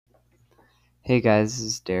Hey guys, this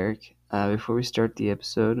is Derek. Before we start the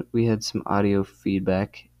episode, we had some audio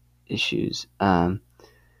feedback issues,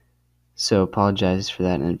 so apologize for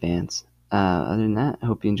that in advance. Other than that, I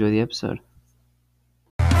hope you enjoy the episode.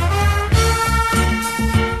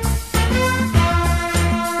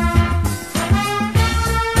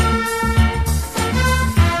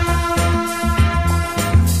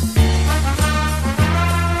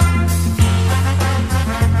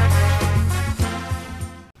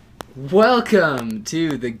 Welcome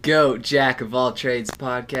to the GOAT Jack of All Trades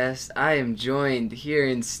podcast. I am joined here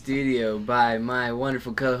in studio by my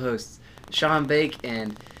wonderful co-hosts Sean Bake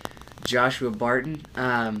and Joshua Barton.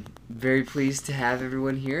 Very pleased to have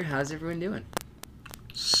everyone here. How's everyone doing?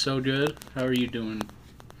 So good. How are you doing?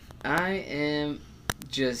 I am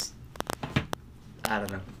just, I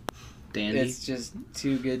don't know. Dandy? It's just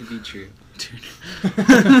too good to be true.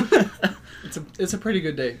 It's a pretty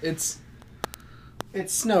good day. It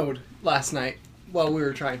snowed last night while we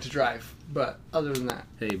were trying to drive, but other than that,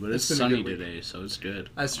 Hey, but it's been a sunny good week. today, so it's good.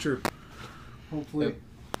 That's true. Hopefully.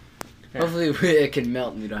 Hopefully it can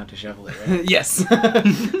melt and we don't have to shovel it, right? Yes.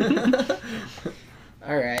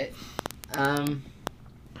 Alright.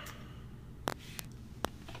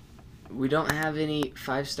 We don't have any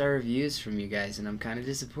 5-star reviews from you guys, and I'm kind of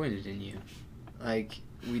disappointed in you. Like,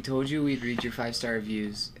 we told you we'd read your 5-star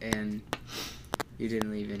reviews, and you didn't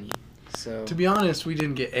leave any. So To be honest, we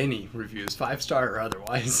didn't get any reviews, 5-star or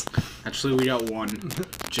otherwise. Actually, we got one,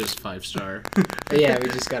 just 5-star. yeah, we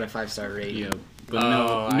just got a 5-star rating. Yeah, but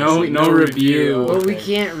Oh, I no see. review. No review. But we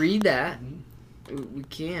Okay. can't read that. We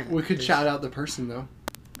can't. We could shout out the person though.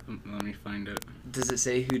 Let me find it. Does it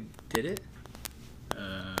say who did it?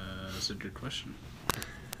 That's a good question.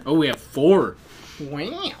 Oh, we have 4.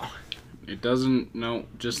 Wow. It doesn't. No,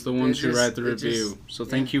 just the ones who write the review. So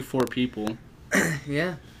thank you, 4 people.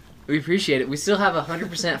 Yeah. We appreciate it. We still have 100%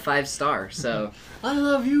 5-star, so. I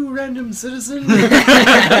love you, random citizen.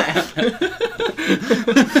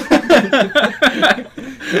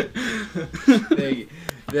 Thank you.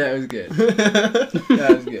 That was good. That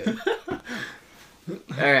was good.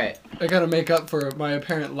 All right. I gotta make up for my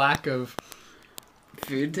apparent lack of.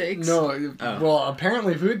 Food takes? No, Oh. well,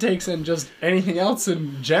 apparently food takes and just anything else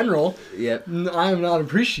in general. Yep. I am not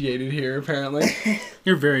appreciated here, apparently.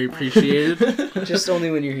 You're very appreciated. Just only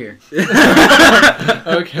when you're here.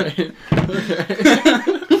 Okay.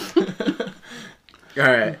 All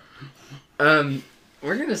right.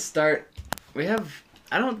 We're gonna start. We have.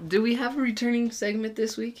 Do we have a returning segment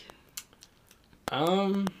this week?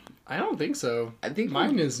 I don't think so. I think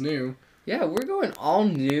Mine is new. Yeah, we're going all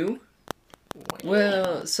new.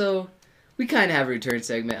 Well, so we kind of have a return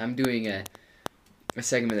segment. I'm doing a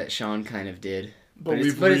segment that Sean kind of did, but it's-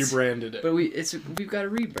 we've but it's- rebranded it. but we've got a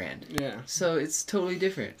rebrand, Yeah. so it's totally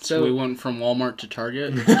different. So we went from Walmart to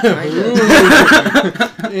Target. Yeah,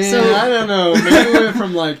 So- I don't know. Maybe we went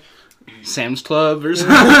from like Sam's Club or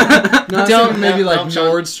something. no, Don't- maybe no, like no,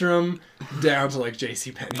 Sean. Nordstrom down to like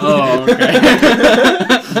JCPenney. Oh, okay.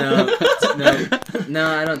 no,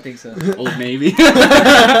 I don't think so. Old Navy.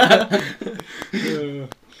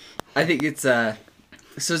 I think it's so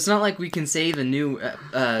it's not like we can save a new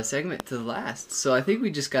segment to the last. So I think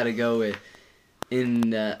we just got to go with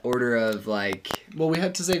in order of like. Well, we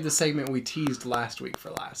had to save the segment we teased last week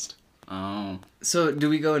for last. Oh. So do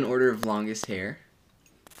we go in order of longest hair?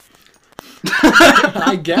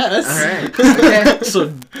 I guess. All right. Okay. So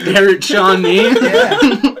Derek, Sean, me. Yeah.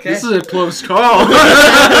 Okay. This is a close call.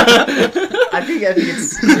 I think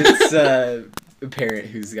it's apparent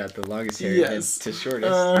who's got the longest hair Yes. to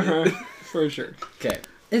shortest. For sure. Okay.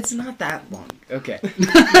 It's not that long. Okay.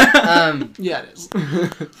 Yeah, it is.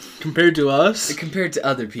 Compared to us? Compared to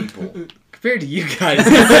other people. Compared to you guys,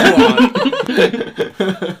 it's long.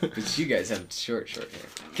 But you guys have short hair.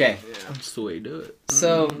 Okay. That's the way to do it.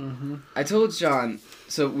 So, I told Sean,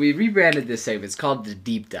 so we rebranded this segment. It's called The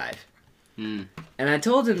Deep Dive. Mm. And I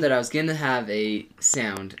told him that I was going to have a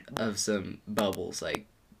sound of some bubbles, like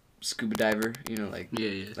scuba diver, like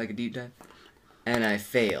Yeah. like a deep dive. And I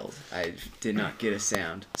failed. I did not get a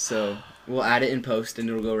sound. So, we'll add it in post and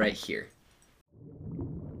it'll go right here.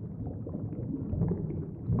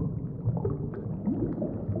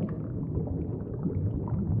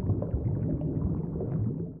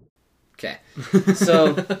 Okay.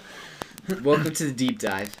 So, welcome to the deep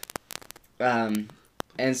dive. And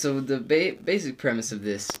so the basic premise of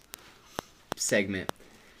this segment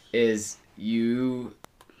is you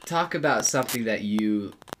talk about something that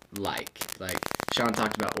you like. Like Sean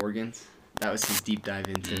talked about organs. That was his deep dive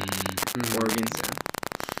into organs.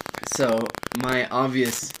 So my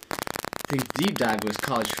obvious thing deep dive was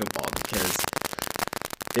college football because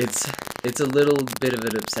it's a little bit of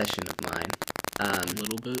an obsession of mine. A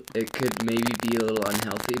little bit. It could maybe be a little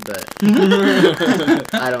unhealthy, but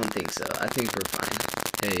I don't think so. I think we're fine.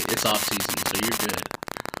 Hey, it's off season, so you're good.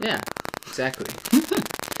 Yeah, exactly.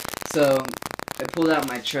 So I pulled out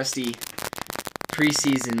my trusty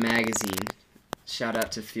preseason magazine. Shout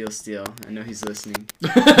out to Feel Steel. I know he's listening.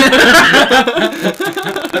 And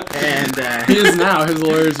he is now. His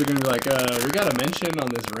lawyers are gonna be like, we got a mention on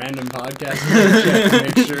this random podcast. Check to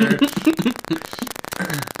make sure.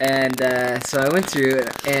 And so I went through it,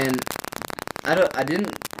 and I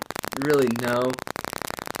didn't really know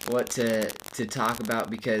what to talk about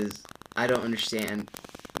because I don't understand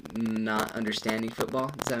not understanding football.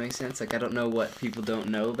 Does that make sense? Like, I don't know what people don't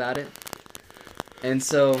know about it. And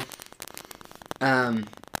so I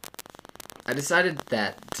decided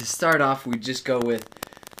that to start off, we'd just go with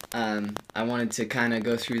I wanted to kind of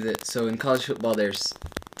go through so in college football there's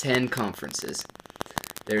 10 conferences.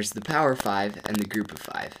 There's the Power 5 and the Group of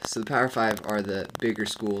 5. So the Power 5 are the bigger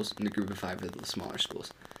schools, and the Group of 5 are the smaller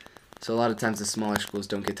schools. So a lot of times the smaller schools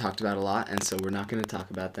don't get talked about a lot, and so we're not going to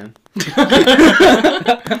talk about them.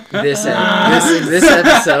 This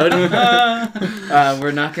episode,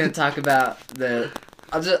 we're not going to talk about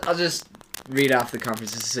I'll just read off the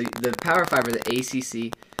conferences. So the Power 5 are the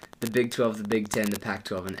ACC, the Big 12, the Big 10, the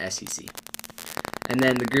Pac-12, and the SEC. And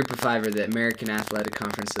then the Group of 5 are the American Athletic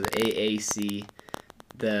Conference, so the AAC,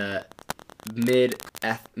 the Midwestern.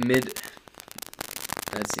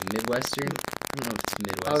 I don't know if it's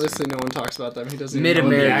Midwestern. Obviously, no one talks about them. He doesn't even know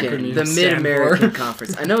Mid-American. the Mid-American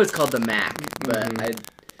Conference. I know it's called the MAC, but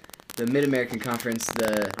the Mid-American Conference,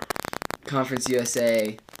 the Conference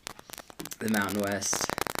USA, the Mountain West,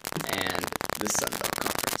 and the Sun Belt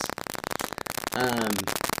Conference.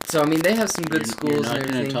 So I mean, they have some good schools and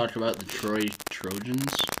everything. You're not going to talk about the Troy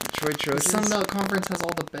Trojans? Troy Trojans? The Sun Belt Conference has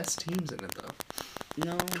all the best teams in it, though.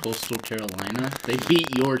 No. Coastal Carolina? They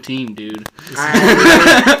beat your team, dude.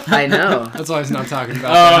 I know. That's why he's not talking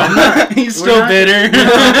about that. He's still bitter.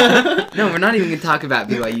 No, we're not even going to talk about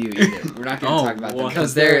BYU either. We're not going to talk about them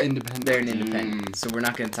because they're independent. They're an independent, so we're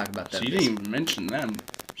not going to talk about them. So you didn't even mention them.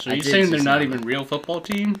 So you're saying they're not even a real football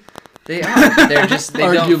team? They are. They're just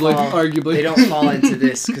arguably. They don't fall into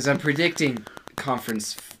this because I'm predicting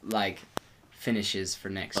conference finishes for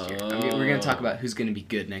next year. I mean, we're going to talk about who's going to be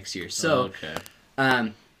good next year. So,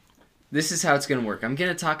 this is how it's going to work. I'm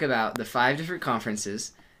going to talk about the 5 different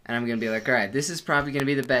conferences, and I'm going to be like, all right, this is probably going to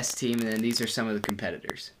be the best team, and then these are some of the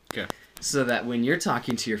competitors. Okay. So that when you're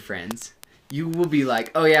talking to your friends, you will be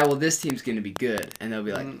like, oh yeah, well this team's going to be good. And they'll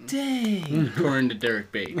be like, dang. According to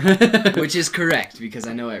Derek Bate. Which is correct, because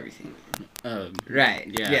I know everything. Right.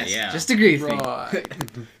 Yeah, yes. yeah. Just agree with me. Right.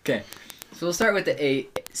 Okay. So we'll start with the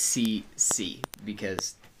ACC,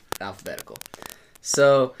 because alphabetical.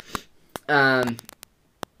 So, the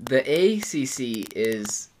ACC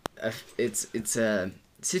is it's a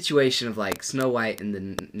situation of like Snow White and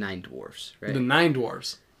the 9 Dwarfs, right? The 9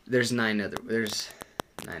 Dwarfs. There's 9 other ones.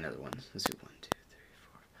 Let's do 1, 2, 3,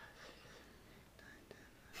 4,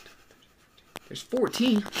 5. There's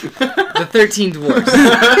 14. The 13 Dwarfs.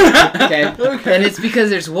 Okay. And it's because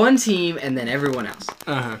there's one team and then everyone else.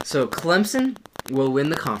 So Clemson will win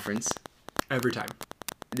the conference every time.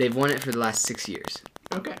 They've won it for the last 6 years.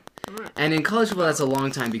 Okay. All right. And in college football, that's a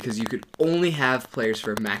long time because you could only have players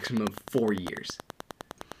for a maximum of 4 years.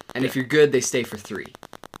 And if you're good, they stay for 3.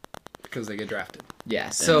 Because they get drafted. Yeah,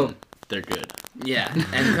 so... They're good. Yeah,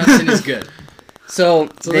 and Clemson is good. So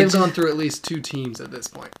they've gone through at least 2 teams at this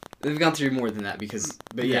point. They've gone through more than that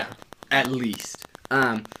but yeah, at least.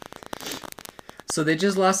 So they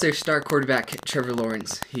just lost their star quarterback, Trevor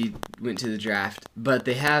Lawrence. He went to the draft. But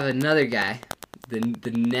they have another guy,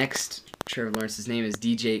 the next Trevor Lawrence. His name is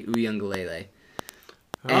DJ Uiagalelei.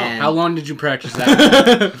 Oh, how long did you practice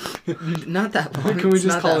that? Not that long. Can we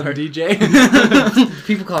just call him DJ?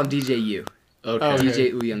 People call him DJU. Okay.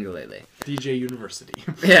 DJ Uiagalelei. DJ University.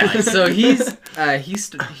 Yeah, so he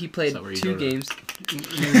played 2 games.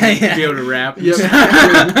 Yeah. Be able to rap. Yep.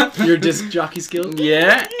 Your disc jockey skill?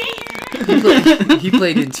 Yeah. He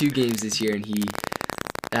played in 2 games this year, and he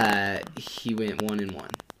went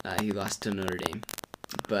 1-1. He lost to Notre Dame,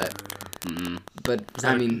 but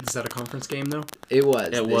I mean, is that a conference game though? It was.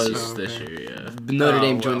 It was this year. Yeah. Notre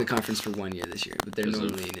Dame joined the conference for 1 year this year, but they're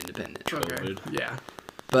normally an independent. Okay. Yeah.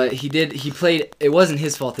 But he played, it wasn't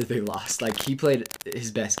his fault that they lost. Like, he played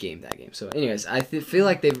his best game that game. So, anyways, I feel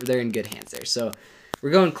like they're in good hands there. So,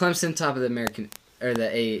 we're going Clemson, top of the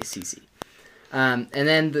AACC. And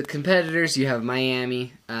then the competitors, you have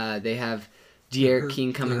Miami. They have D'Eriq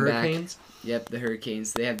King coming back. Hurricanes? Yep, the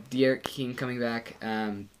Hurricanes. They have D'Eriq King coming back.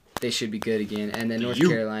 They should be good again. And then North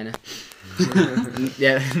Carolina.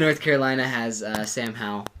 Yeah, North Carolina has Sam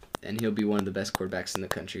Howell. and he'll be one of the best quarterbacks in the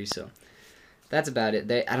country. So that's about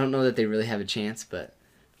it. I don't know that they really have a chance, but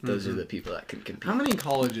those are the people that can compete. How many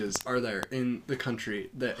colleges are there in the country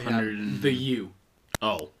that have the U?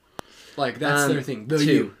 Oh. Like, that's their thing. The 2.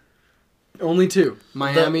 U. Only 2.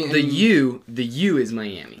 Miami The U is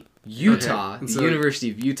Miami. Utah, okay. the So University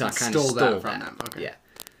of Utah kind of stole that from them. Okay. Yeah.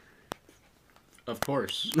 Of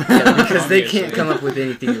course. Yeah, because they can't come up with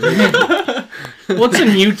anything original. What's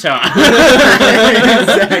in Utah?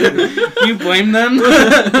 Exactly. You blame them?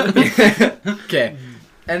 Okay.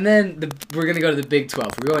 And then we're going to go to the Big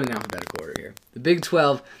 12. We're going in alphabetical order here. The Big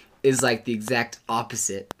 12 is like the exact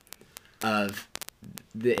opposite of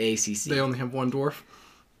the ACC. They only have one dwarf?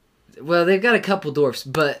 Well, they've got a couple dwarfs,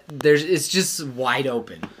 but it's just wide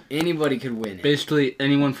open. Anybody could win it. Basically,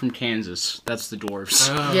 anyone from Kansas. That's the dwarfs.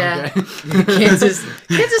 Yeah. Okay. Kansas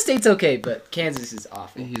State's okay, but Kansas is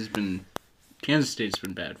awful. Kansas State's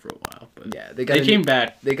been bad for a while, but Yeah, they came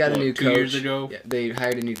back. They got a new 2 coach. years ago. Yeah, they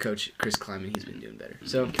hired a new coach, Chris Kleiman. He's been doing better.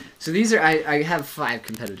 So these are I have 5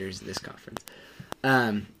 competitors in this conference: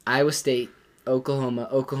 Iowa State,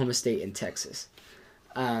 Oklahoma State, and Texas.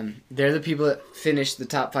 They're the people that finished the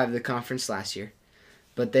top 5 of the conference last year,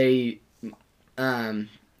 but they 3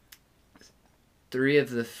 of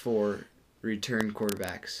the 4 return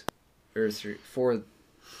quarterbacks, or 3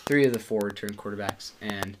 of the 4 return quarterbacks,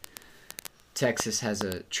 and Texas has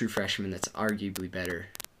a true freshman that's arguably better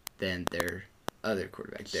than their other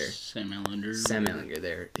quarterback there. Sam Ehlinger. Sam Ehlinger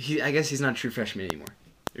there. I guess he's not a true freshman anymore.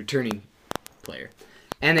 Returning player.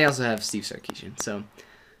 And they also have Steve Sarkisian, so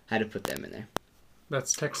I had to put them in there.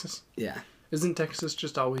 That's Texas? Yeah. Isn't Texas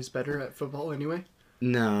just always better at football anyway?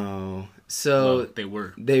 No. So Well, they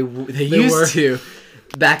were. they used to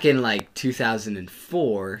back in like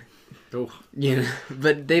 2004. Oh. You know,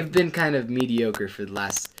 but they've been kind of mediocre for the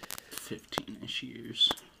last 15-ish years.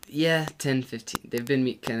 10, 15. They've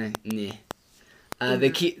been kind of meh.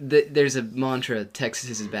 There's a mantra,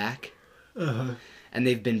 Texas is back. Uh-huh. And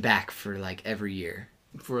they've been back for like every year.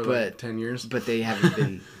 For But- like 10 years? But they haven't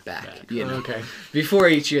been back. You know? Okay. Before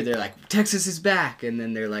each year, they're like, Texas is back. And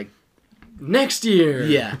then they're like, Next year!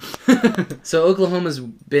 yeah. So Oklahoma's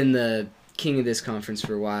been the king of this conference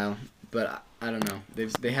for a while. But I don't know.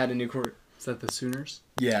 They had a new court. Is that the Sooners?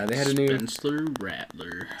 Yeah, they had a new... Spencer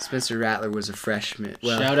Rattler. Spencer Rattler was a freshman.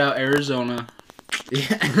 Well, Shout out Arizona.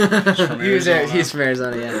 yeah. From He's Arizona. from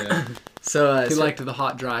Arizona, yeah. So, He so liked the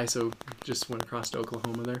hot dry, so just went across to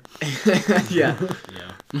Oklahoma there. yeah.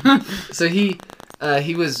 Yeah. So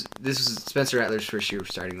this was Spencer Rattler's first year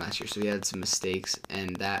starting last year, so he had some mistakes,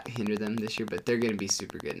 and that hindered them this year, but they're going to be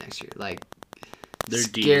super good next year. Like, Their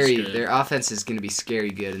D is scary. good. Their offense is going to be scary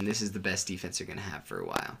good, and this is the best defense they're going to have for a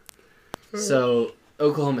while. So,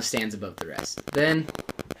 Oklahoma stands above the rest. Then,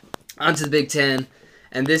 on to the Big Ten,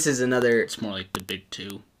 and this is another... It's more like the Big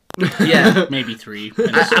 2. Yeah. Maybe 3.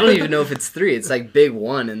 I don't even know if it's 3. It's like Big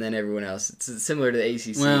 1, and then everyone else. It's similar to the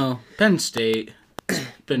ACC. Well, Penn State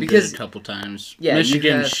been Because- good a couple times. Yeah, you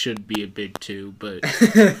Michigan have- should be a Big 2, but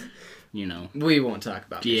you know. We won't talk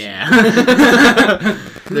about this. Yeah.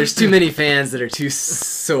 There's too many fans that are too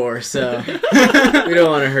sore, so we don't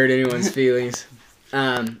want to hurt anyone's feelings.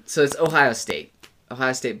 So it's Ohio State.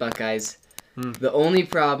 Ohio State Buckeyes. The only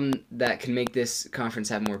problem that can make this conference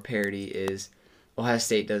have more parity is Ohio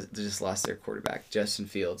State just lost their quarterback, Justin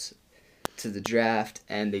Fields, to the draft,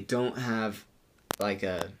 and they don't have like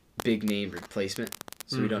a big name replacement,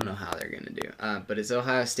 so we don't know how they're going to do. But it's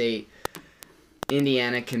Ohio State.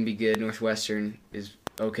 Indiana can be good. Northwestern is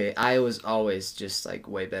okay. Iowa's always just like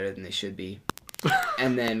way better than they should be.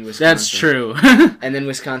 And then Wisconsin. That's true. And then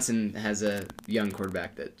Wisconsin has a young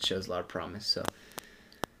quarterback that shows a lot of promise. So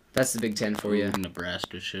that's the Big Ten for you.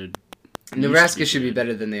 Nebraska should. Nebraska should be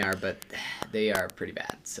better than they are, but they are pretty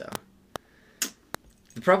bad. So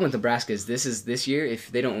the problem with Nebraska is this year.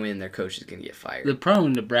 If they don't win, their coach is going to get fired. The problem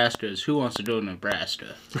with Nebraska is who wants to go to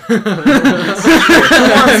Nebraska? Who wants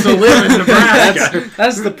to live in Nebraska?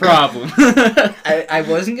 That's the problem. I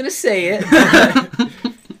wasn't going to say it.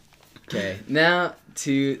 Okay, now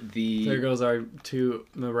to the... There goes our 2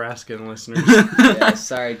 Nebraskan listeners. Yeah,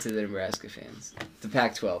 sorry to the Nebraska fans. The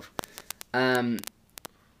Pac-12.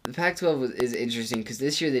 The Pac-12 is interesting because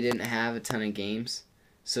this year they didn't have a ton of games,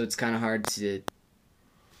 so it's kind of hard to,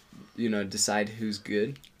 decide who's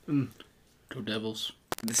good. Go Devils.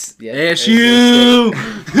 ASU!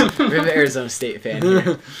 We have an Arizona State fan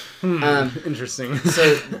here. Interesting.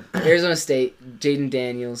 So, Arizona State, Jaden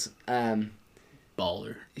Daniels,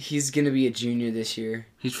 Baller. he's going to be a junior this year.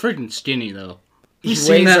 He's freaking skinny though. He You've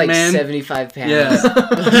seen weighs that like man? 75 pounds. Yeah.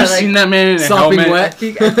 You've Like, seen that man in a sopping helmet?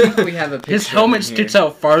 wet? I think we have a picture His of helmet him sticks here.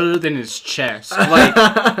 out farther than his chest. Like,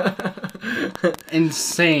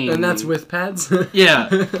 insane. And that's with pads? Yeah.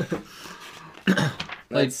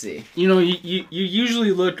 Let's see. You know, you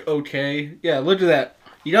usually look okay. Yeah, look at that.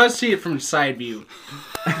 You gotta see it from side view.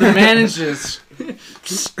 The man is just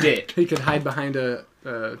stick. He could hide behind a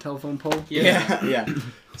telephone pole. Yeah.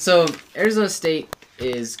 So Arizona State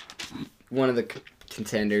is one of the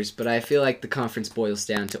contenders, but I feel like the conference boils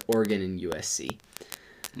down to Oregon and USC.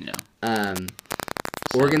 Yeah.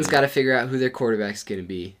 Oregon's got to figure out who their quarterback's going to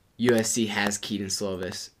be. USC has Keaton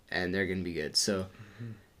Slovis, and they're going to be good. So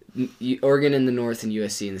Oregon in the north and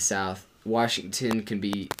USC in the south. Washington can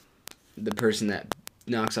be the person that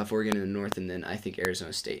knocks off Oregon in the north, and then I think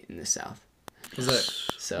Arizona State in the south. Is that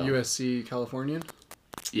So USC Californian?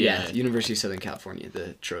 yeah, University of Southern California,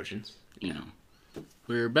 the Trojans. You know.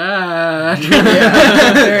 We're back.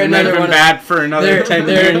 They're Might have been bad for another 10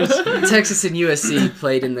 years. Texas and USC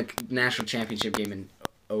played in the national championship game in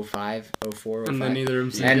 05, 04, 05. And then neither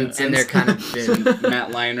of them and they're kind of been... Matt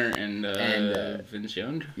Leinart and Vince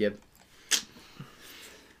Young. Yep.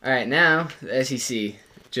 All right, now the SEC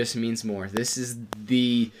just means more. This is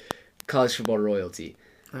the college football royalty.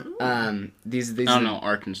 These I don't know,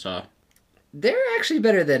 Arkansas. They're actually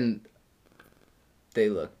better than they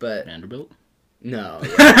look, but Vanderbilt. no.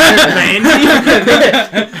 Even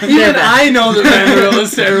I know that Vanderbilt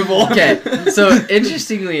is terrible. Okay, so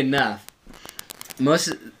interestingly enough, most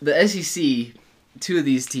of the SEC, two of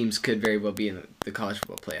these teams could very well be in the college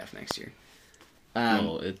football playoff next year.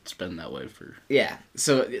 Well, it's been that way for... Yeah,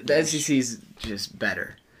 so the SEC is just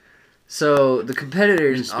better. So the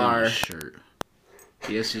competitors It's not are... a shirt.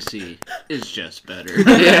 The SEC is just better.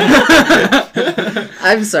 Yeah.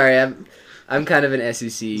 I'm sorry, I'm kind of an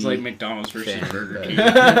SEC. It's like McDonald's versus fan, Burger but- King.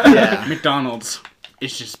 Yeah. McDonald's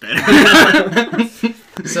is just better.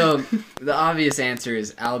 So the obvious answer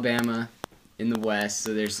is Alabama in the West.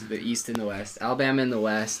 So there's the East and the West. Alabama in the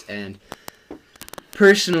West, and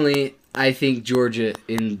personally, I think Georgia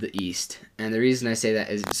in the East. And the reason I say that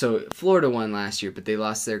is so Florida won last year, but they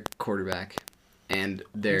lost their quarterback and What's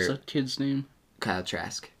their that kid's name? Kyle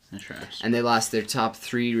Trask. That's right. And they lost their top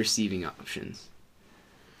 3 receiving options.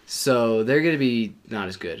 So they're going to be not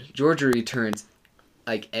as good. Georgia returns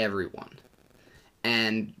like everyone.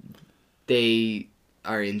 And they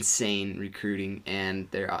are insane recruiting, and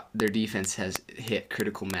their defense has hit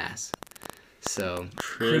critical mass. So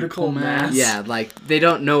Critical mass? yeah, like they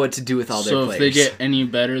don't know what to do with all their So players. if they get any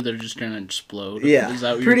better, they're just gonna explode. Yeah, Is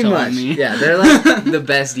that what pretty you're much. telling me? Yeah, they're like the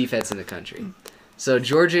best defense in the country. So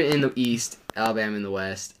Georgia in the East, Alabama in the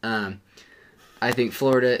West. I think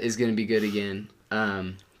Florida is going to be good again.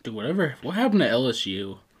 Dude, whatever. What happened to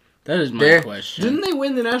LSU? That is my They're- question. Didn't they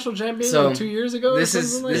win the national championship So, like 2 years ago? This or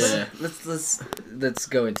is something like this. that? Let's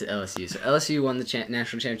go into LSU. So LSU won the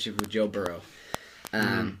national championship with Joe Burrow,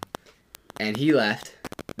 and he left.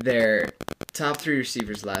 Their top 3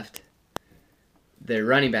 receivers left. Their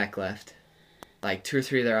running back left. Like 2 or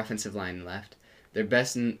 3 of their offensive line left. Their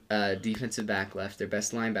best defensive back left. Their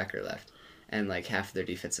best linebacker left, and like half of their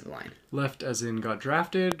defensive line. Left as in got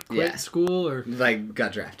drafted, quit Yeah. school, or Like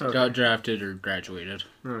got drafted. Okay. Got drafted or graduated.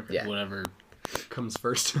 okay. Yeah. Whatever Comes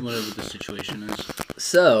first. the situation is.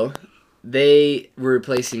 So they were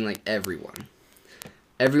replacing like everyone.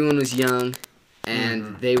 Everyone was young,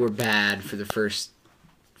 and they were bad for the first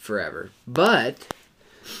forever. But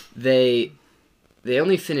they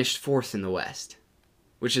only finished 4th in the West,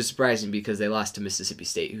 which is surprising because they lost to Mississippi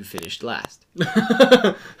State, who finished last.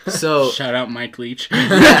 So Shout out Mike Leach.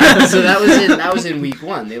 yeah, so that was in week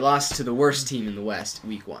 1. They lost to the worst team in the West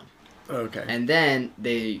week 1, Okay. and then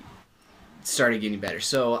they started getting better.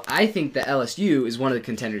 So I think that LSU is one of the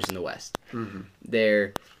contenders in the West. Mhm.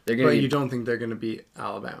 They're gonna. But be, you don't think they're going to beat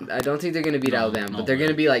Alabama? I don't think they're gonna beat No, Alabama, no but they're way.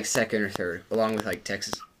 gonna be like 2nd or 3rd, along with like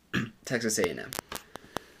Texas A&M.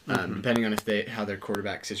 Depending on how their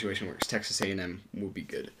quarterback situation works, Texas A&M will be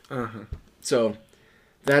good. Uh-huh. So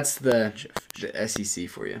that's the SEC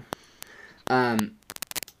for you.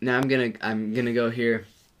 Now I'm gonna go here.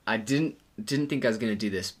 I didn't think I was gonna do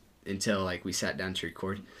this until like we sat down to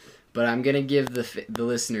record, but I'm gonna give the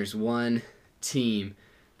listeners one team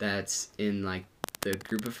that's in like the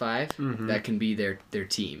group of 5 that can be their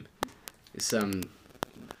team, some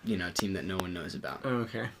team that no one knows about.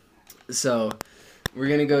 Okay. So we're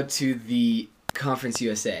gonna go to the Conference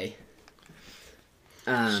USA.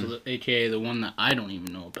 AKA the one that I don't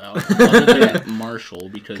even know about. Other than Marshall,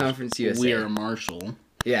 because Conference USA. we are Marshall.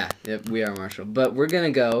 Yeah, yep, we are Marshall. But we're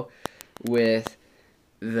going to go with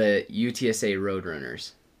the UTSA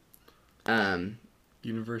Roadrunners.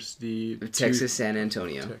 University Of Texas San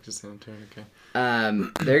Antonio. Texas San Antonio.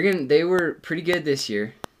 Okay. They were pretty good this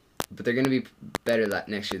year. but they're gonna be better that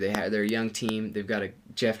next year. They're a young team. They've got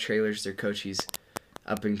Jeff Trailers, their coach. He's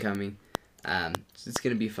up and coming. So it's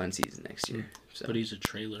gonna be a fun season next year. So. But he's a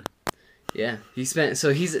trailer, Yeah, he's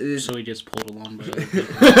so he gets pulled along by other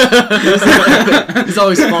people. He's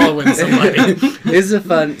always following somebody. It's a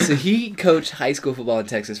fun. So he coached high school football in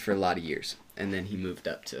Texas for a lot of years, and then he moved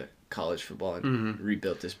up to college football and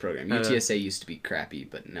rebuilt this program. UTSA used to be crappy,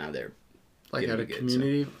 but now they're Like getting at a good,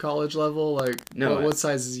 community college level? Like, No, what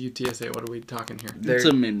size is UTSA? What are we talking here? It's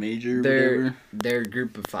a mid-major, whatever. They're a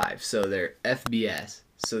group of 5, so they're FBS,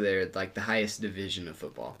 so they're like the highest division of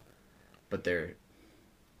football, but they're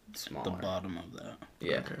smaller. The bottom of that.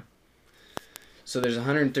 Yeah. Okay. So there's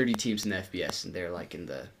 130 teams in the FBS, and they're like in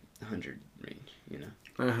the 100 range. You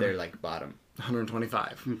know, they're like bottom.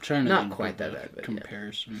 125. I'm trying to Not think quite of that a bad, but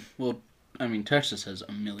comparison. Well, I mean, Texas has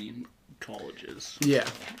 1 million colleges. Yeah,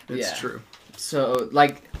 it's Yeah. true. So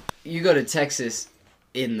like, you go to Texas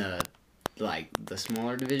in the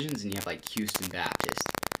smaller divisions, and you have like Houston Baptist,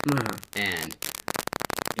 and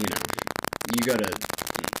you know, you go to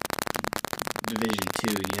Division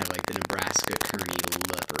 2, and you have like the Nebraska Kearney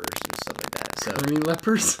Lepers and stuff like that. So Kearney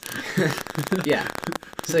lepers? yeah.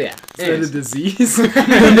 So yeah. Is that a Anyways. disease?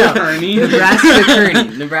 No. Kearney?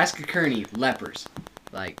 Nebraska Kearney lepers,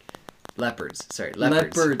 like leopards. Sorry,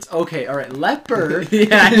 leopards. Leopards. Okay, alright. Leopard.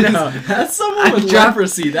 Yeah, I know. That's someone I with dropped-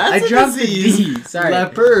 leprosy. That's I a dropped the disease. D. Sorry.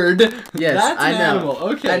 Leopard. Yes, That's I an know. animal.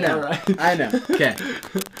 Okay, I know. alright. I know. Okay.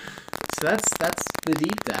 So that's the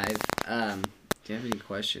deep dive. Do you have any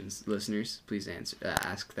questions, listeners? Please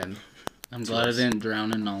ask them. I'm glad I didn't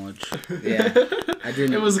drown in knowledge. Yeah, I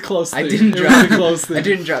didn't. It was a close thing. I didn't It drop. was a close thing. I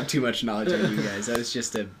didn't drop too much knowledge on you guys. That was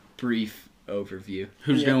just a brief overview.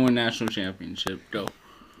 Who's Yeah. going to win national championship? Go.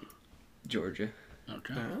 Georgia.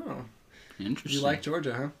 Okay. Oh. Interesting. You like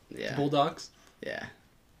Georgia, huh? Yeah. Bulldogs? Yeah.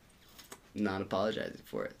 Not apologizing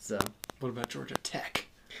for it. So What about Georgia Tech?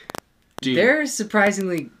 Dude, they're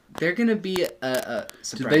surprisingly. They're gonna be a did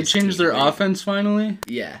surprise. they change team, their right? offense finally?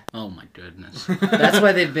 Yeah. Oh my goodness. That's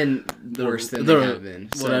why they've been worse than they have been.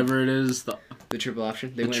 So Whatever it is, the triple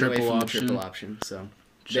option. They The went away triple from option. the triple option. So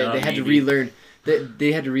Shout out they had to Navy. relearn.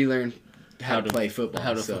 They had to relearn how to play football.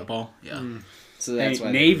 How to so. football. Yeah. So that's Hey,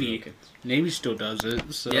 why Navy. Okay. Navy still does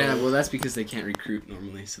it. So Yeah, well, that's because they can't recruit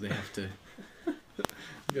normally, so they have to You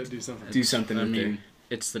gotta do something. do something. I with mean,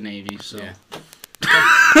 it's the Navy, so. Yeah.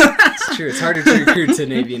 It's true. It's harder to recruit to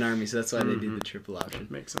Navy and Army, so that's why they do the triple option.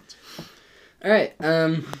 Makes sense. All right.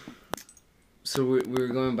 So we're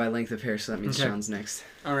going by length of hair, so that means Okay. Sean's next.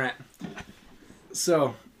 Alright.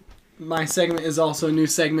 So, my segment is also a new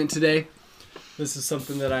segment today. This is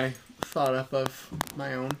something that I thought up of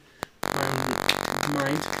my own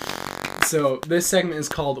mind. So, this segment is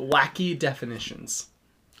called Wacky Definitions.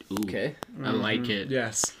 Ooh, Okay. I like it.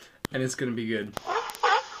 Yes. And it's gonna be good.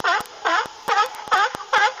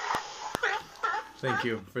 Thank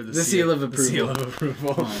you for the seal of approval. The seal of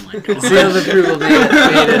approval. Oh my god. Seal of approval made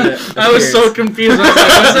it. I was so confused. I was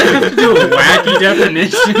like, what's that to do with wacky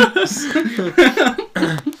definitions?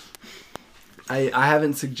 I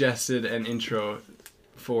haven't suggested an intro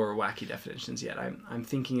for wacky definitions yet. I'm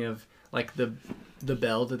thinking of like the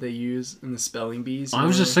bell that they use in the spelling bees. I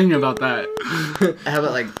was just thinking about that. How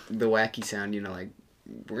about like the wacky sound? You know, like.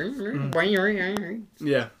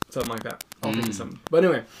 Yeah, something like that. I'll think of something. But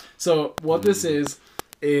anyway, so what this is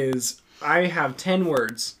I have 10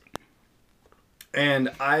 words,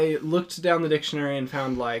 and I looked down the dictionary and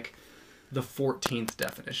found like the 14th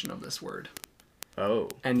definition of this word. Oh.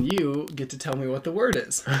 And you get to tell me what the word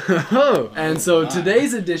is. Oh. And so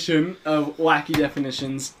today's edition of Wacky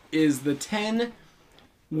Definitions is the 10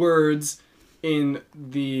 words in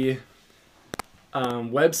the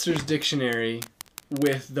Webster's Dictionary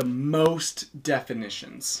with the most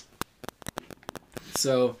definitions.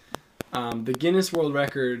 So the Guinness World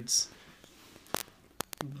Records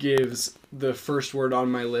gives the first word on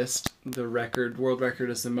my list, the world record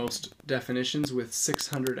is the most definitions with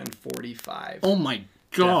 645 Oh my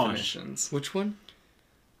gosh. definitions. Which one?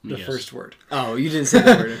 The Yes. first word. Oh, you didn't say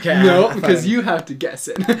the word. Okay. No, because you have to guess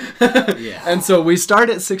it. Yeah. And so we start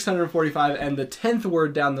at 645, and the 10th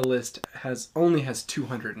word down the list only has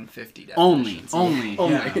 250 definitions. Only.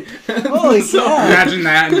 Yeah. Holy So- cow. Imagine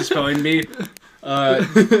that in the spelling bee.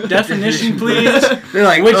 Definition, please. They're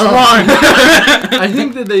like, Which oh. one? I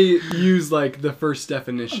think that they use like the first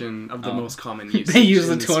definition of the most common use. They use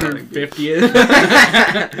the spelling bee.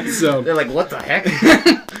 250th. So They're like, what the heck?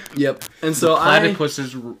 yep. And so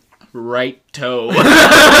Platypus's right toe. the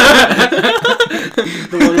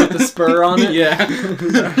one with the spur on it. Yeah.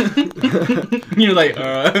 You're like,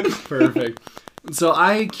 Perfect. So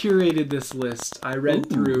I curated this list. I read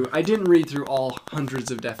through. I didn't read through all hundreds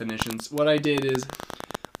of definitions. What I did is,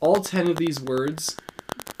 all 10 of these words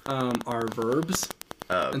are verbs,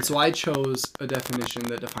 and so I chose a definition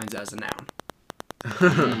that defines as a noun.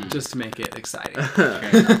 Just to make it exciting.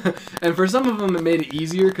 And for some of them, it made it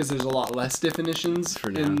easier because there's a lot less definitions for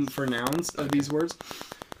nouns of these words.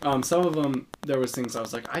 Some of them, there was things I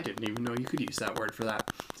was like, I didn't even know you could use that word for that.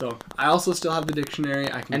 So I also still have the dictionary.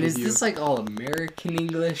 I can. And give is you... this like all American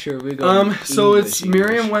English, or are we going? So English it's English?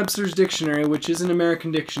 Merriam-Webster's dictionary, which is an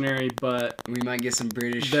American dictionary, but We might get some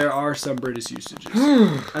British. there are some British usages,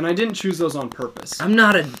 and I didn't choose those on purpose. I'm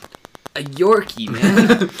not a Yorkie,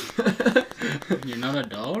 man. You're not a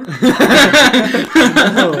dog?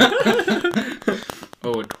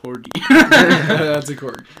 Oh, a corgi. That's a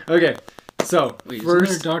cork. Okay, so Wait,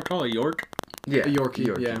 first isn't there a dog called a York? Yeah, a Yorkie,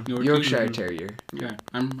 yeah. Yorkie? Yorkshire Terrier. Okay,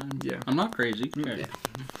 I'm not crazy. Okay. Yeah.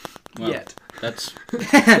 Well, Yet.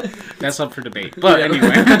 that's up for debate. But anyway.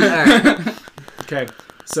 Alright. Okay,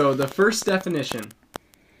 so the first definition.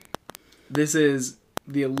 This is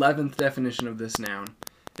the 11th definition of this noun.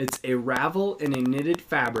 It's a ravel in a knitted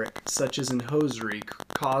fabric, such as in hosiery,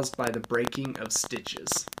 caused by the breaking of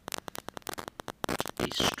stitches. A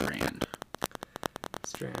strand.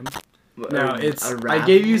 Strand. Now, it's. A I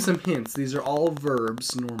gave you ravel? some hints. These are all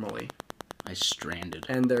verbs normally, I stranded.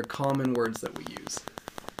 and they're common words that we use.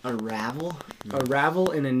 A ravel. A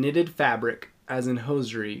ravel in a knitted fabric, as in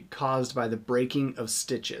hosiery, caused by the breaking of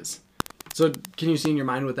stitches. So, can you see in your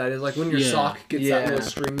mind what that is? Like when your Yeah. sock gets that Yeah. little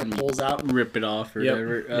string that pulls out. Rip it off or Yep.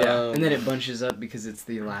 whatever. Yeah. And then it bunches up because it's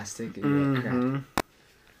the elastic. And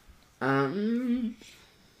Mhm.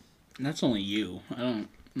 That's only you. I don't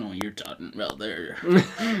know what you're talking about there.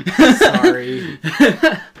 Sorry.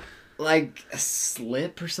 like a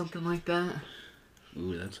slip or something like that.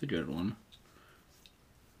 Ooh, that's a good one.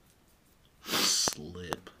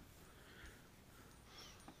 Slip.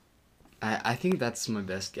 I think that's my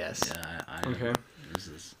best guess. Yeah, I Okay. This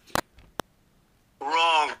is...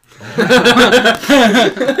 Wrong.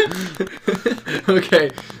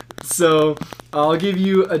 Okay, so I'll give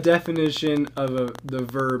you a definition of the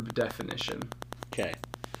verb definition. Okay.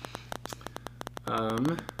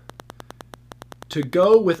 To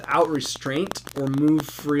go without restraint or move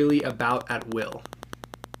freely about at will.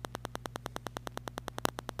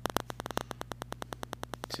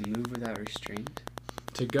 To move without restraint.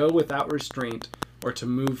 To go without restraint or to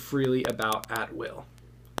move freely about at will.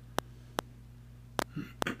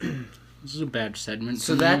 This is a bad segment.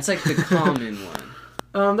 So for me. that's like the common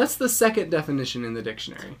one. That's the second definition in the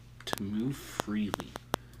dictionary. To move freely.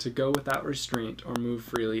 To go without restraint or move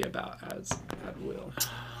freely about as at will.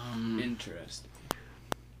 Interesting.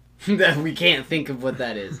 That we can't think of what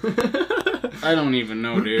that is. I don't even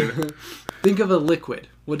know, dude. Think of a liquid.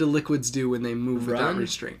 What do liquids do when they move without Run?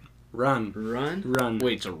 restraint? Run. Run? Run.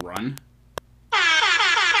 Wait, it's a run?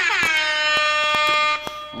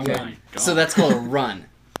 Oh Okay. my god. So that's called a run.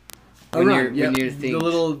 A When run. you're- when Yep. you're The thinking-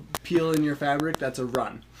 little peel in your fabric, that's a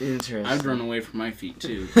run. Interesting. I'd run away from my feet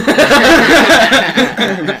too.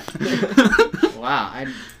 Wow, I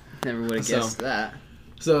never would have So- guessed that.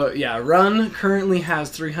 So, yeah, run currently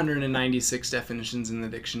has 396 definitions in the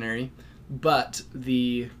dictionary, but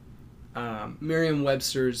the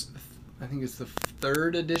Merriam-Webster's, I think it's the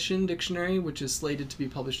third edition dictionary, which is slated to be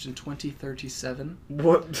published in 2037.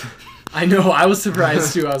 What? I know, I was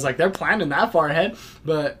surprised too. I was like, they're planning that far ahead,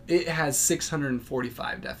 but it has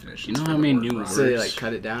 645 definitions. You know for how the many word new run. So they words? like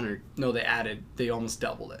cut it down or? No, they almost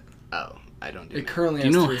doubled it. Oh, I don't do It that. currently Do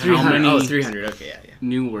you has know 300. how many- Oh, 300. Okay, yeah.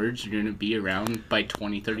 New words are going to be around by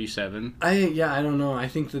 2037. I don't know. I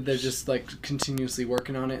think that they're just like continuously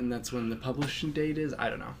working on it, and that's when the publishing date is. I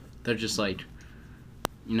don't know. They're just like,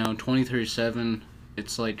 2037,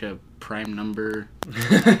 it's like a prime number.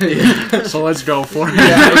 Yeah. So let's go for it.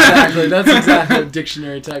 Yeah, exactly. That's exactly what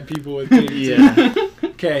dictionary type people would think. Yeah.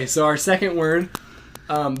 Okay, so our second word.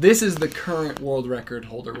 This is the current world record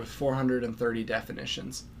holder with 430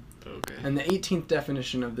 definitions. Okay. And the 18th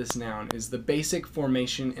definition of this noun is the basic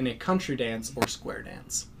formation in a country dance or square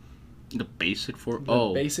dance. The basic for...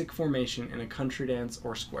 The basic formation in a country dance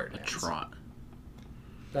or square a dance. trot.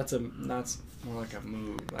 That's more like a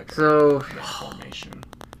move, like So- a formation.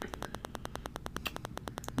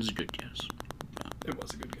 It was a good guess. It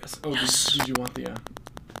was a good guess. Oh, Yes. did you want the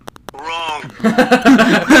Wrong.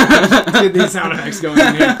 get these sound effects going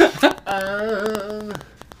in here?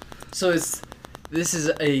 So this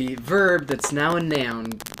is a verb that's now a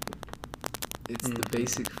noun. It's the Mhm.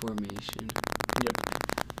 basic formation. Yep.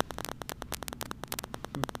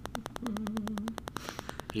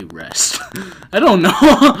 A rest. I don't know.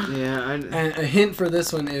 Yeah. And a hint for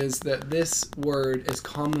this one is that this word is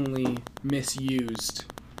commonly misused.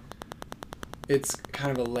 It's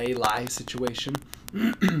kind of a lay-lie situation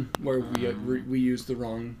where we use the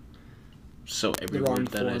wrong. So every The wrong word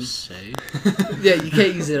that I form. say. Yeah, you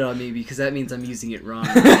can't use it on me because that means I'm using it wrong.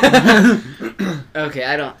 Okay,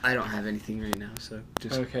 I don't have anything right now, so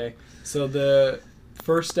just Okay, so the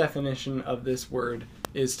first definition of this word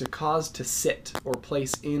is to cause to sit or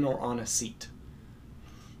place in or on a seat.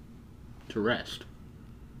 To rest.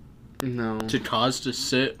 no. To cause to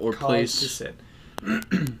sit or Cause place. to sit.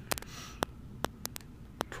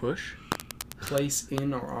 Push? Place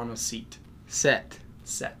in or on a seat. Set.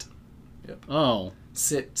 Set. Oh,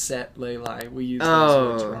 Sit, set, lay, lie. We use those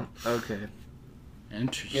words Oh, wrong. okay.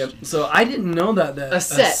 interesting. Yep. So I didn't know that A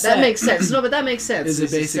set. That makes sense. No, but that makes sense. is a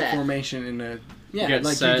It's basic set. formation in a You get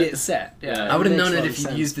like set. you get set. Yeah, Yeah. I would have makes known a it lot if of you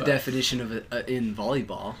sense, used the but- definition of it in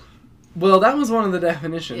volleyball. Well, that was one of the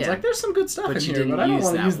definitions. Yeah. Like, there's some good stuff But in you here, didn't but I don't use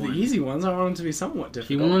want to that use one. the easy ones. I want them to be somewhat He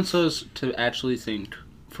difficult. wants us to actually think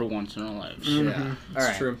for once in our lives. Mhm, Yeah. That's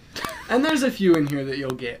Alright. true. And there's a few in here that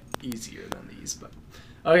you'll get easier than these, but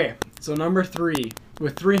okay. So number 3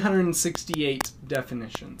 with 368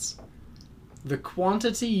 definitions. The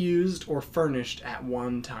quantity used or furnished at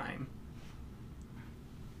one time.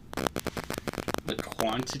 The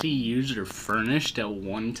quantity used or furnished at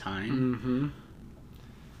one time. Mm-hmm.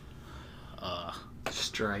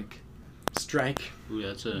 Strike. Strike.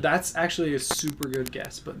 Ooh, That's actually a super good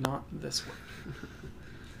guess, but not this one.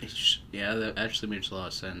 yeah, that actually makes a lot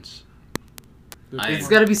of sense. It's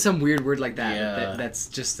got to be some weird word like that. Yeah. That's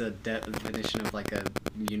just a definition of like a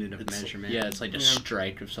unit of measurement. Yeah, it's like a Yeah.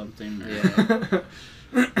 strike of something. Or,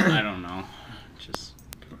 Yeah. I don't know. Just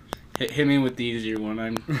hit me with the easier one.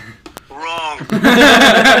 I'm. Wrong.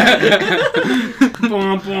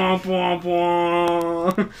 Bwah, bwah, bwah,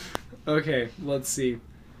 bwah. Okay, let's see.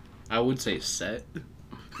 I would say set.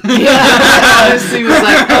 I honestly was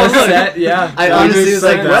like, oh, look. Set, yeah. I We honestly just was said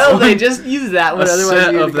like, that well, one. they just used that one. A Otherwise,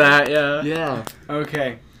 set you'd of that, yeah. Yeah.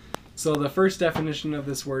 Okay, so the first definition of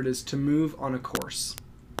this word is to move on a course.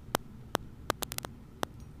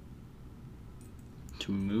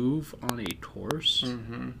 To move on a course.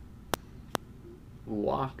 Mm-hmm.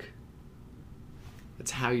 Walk.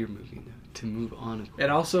 That's how you're moving. To move on. It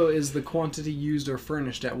also is the quantity used or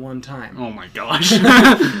furnished at one time. Oh my gosh.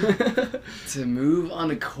 To move on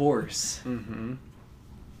a course. Mm-hmm.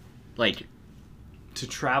 like To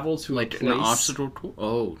travel to a an place. obstacle course.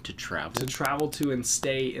 Oh, to travel. To travel to and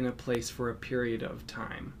stay in a place for a period of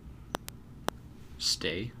time.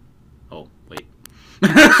 Stay. Oh wait.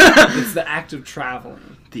 It's the act of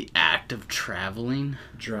traveling. The act of traveling.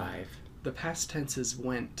 Drive. The past tense is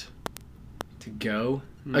went. To go.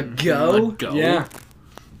 Mhm. A go? A go. Yeah.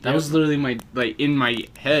 That was literally my in my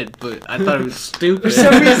head, but I thought it was stupid. For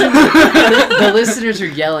some reason, the listeners are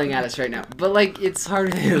yelling at us right now. But, like, it's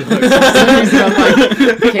harder than it looks. For some reason, I'm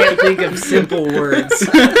like, can't think of simple words.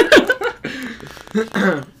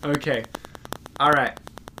 Okay. Alright.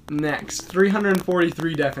 Next.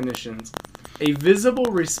 343 definitions. A visible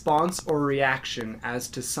response or reaction as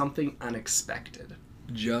to something unexpected.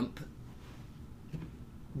 Jump.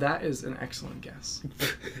 That is an excellent guess.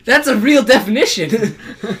 That's a real definition.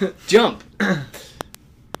 Jump.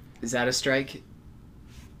 Is that a strike?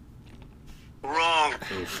 Wrong.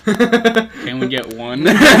 Can we get one?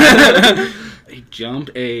 A jump.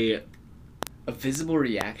 A visible A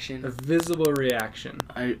reaction. visible reaction.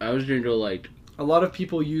 I was gonna go like A lot of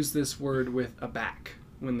people use this word with a back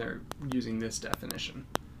when they're using this definition.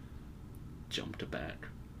 jump aback,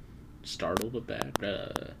 startled aback.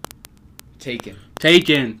 Taken.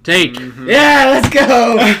 Taken. Take. Mhm. Yeah, let's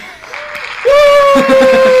go.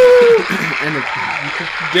 And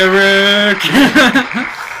Derek.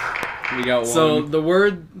 We got one. So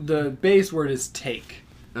the base word is take.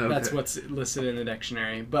 okay. That's what's listed in the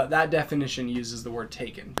dictionary. But that definition uses the word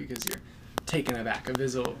taken because you're taken aback, a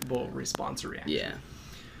visible response or reaction. Yeah.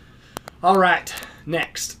 All right,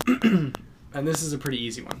 next. And this is a pretty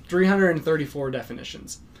easy one. 334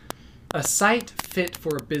 definitions. A site fit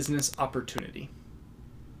for a business opportunity.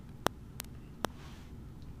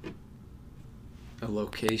 A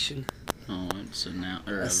location. Oh, it's a noun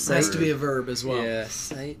or A a site. Has to be a verb. verb as well. Yeah.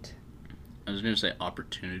 Site. I was gonna say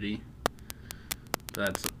opportunity. But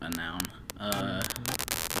that's a noun. Verb.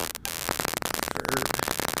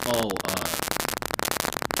 Oh,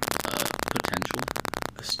 potential.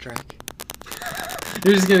 A strike.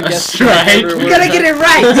 You're just gonna A guess. strike. every You word. You gotta get it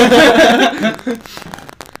right.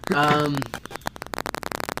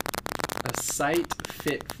 A site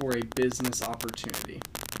fit for a business opportunity.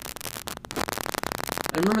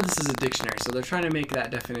 And remember, this is a dictionary, so they're trying to make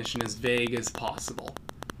that definition as vague as possible.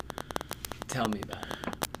 Tell me about it.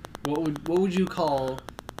 What would you call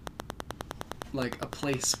like a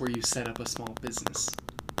place where you set up a small business?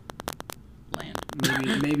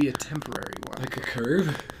 Land. Maybe a temporary one. Like a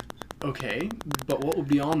curb? Okay, but what would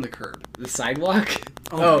be on the curb? The sidewalk?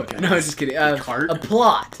 Oh my no, I goodness. was just kidding. cart? A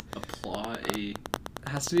plot. A plot. It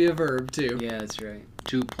has to be a verb too. Yeah, that's right.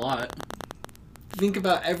 To plot. Think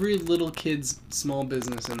about every little kid's small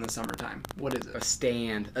business in the summertime. What is A it?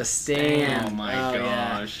 stand. A stand. Oh my yeah.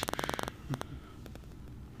 gosh.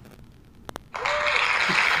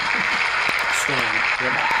 Stand.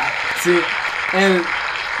 See, and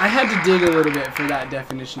I had to dig a little bit for that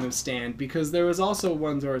definition of stand because there was also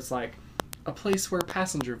ones where it's like a place where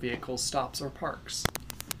passenger vehicles stops or parks.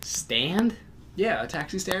 Stand? Yeah, a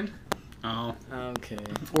taxi stand. Oh, Okay.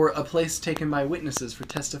 Or a place taken by witnesses for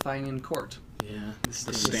testifying in court. Yeah. the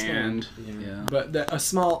stand. Yeah. Yeah. But a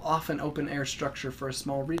small, often open-air structure for a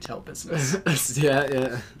small retail business.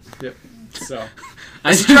 yeah. So,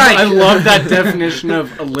 I love that definition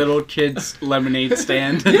of a little kid's lemonade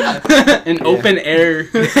stand. An open air.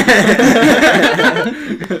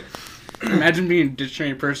 Imagine being a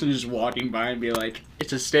dictionary person just walking by and be like,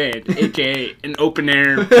 it's a stand, aka an open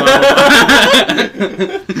air You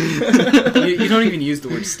don't even use the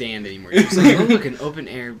word stand anymore. You're just like, oh, look, an open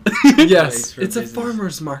air. yes, for it's a business.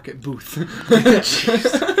 farmer's market booth.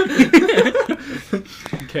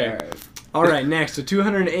 Okay. Alright. All right, next, so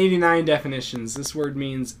 289 definitions. This word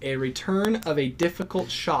means a return of a difficult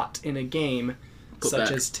shot in a game, Go such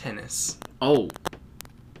back. as tennis. Oh.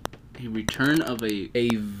 A return of a A.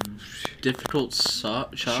 difficult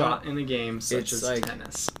Shot in a game, such It's as like-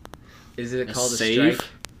 tennis. Is it A called a save? strike?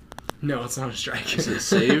 No, it's not a strike. Is it a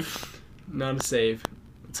save? Not a save.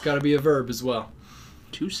 It's got to be a verb as well.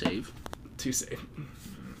 To save. To save.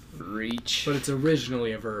 Reach. But it's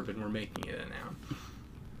originally a verb, and we're making it a noun.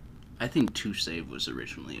 I think to save was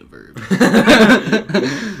originally a verb.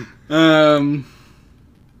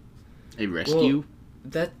 A rescue?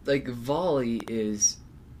 That, like, volley is.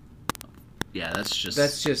 Yeah, that's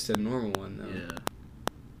just a normal one, though. yeah.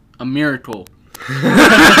 A miracle.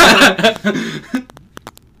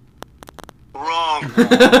 Wrong.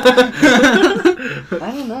 I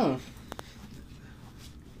don't know.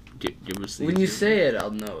 Give us the When you say it,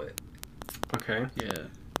 I'll know it. Okay.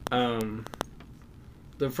 yeah.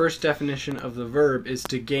 The first definition of the verb is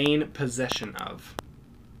to gain possession of,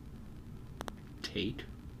 Take.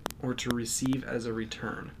 or to receive as a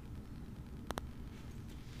return.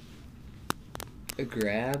 A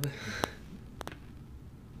grab.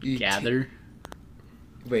 You Gather.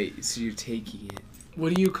 wait, so you're taking it?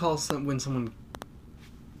 What do you call when someone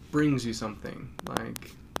brings you something?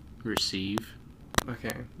 Like, Receive.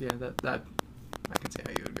 okay, yeah, that I can see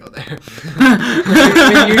how you would go there.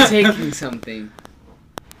 When you're taking something,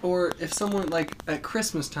 Or if someone, like, at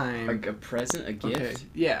Christmas time, like a present, a gift, okay,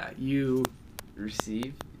 yeah, you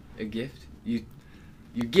receive a gift. You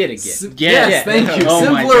get a gift. Yes, thank you.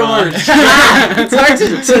 Oh my Simpler God. words. It's hard to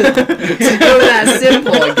go that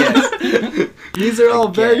simple, I guess. These are all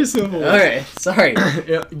very get. simple. Okay, sorry.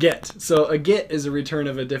 Yeah, get. So a get is a return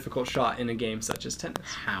of a difficult shot in a game such as tennis.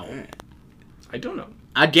 How? I don't know.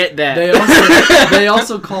 I get that. They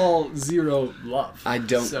also call zero love. I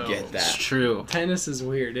don't So, get It's that. true. Tennis is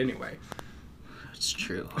weird anyway. It's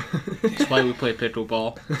true. That's why we play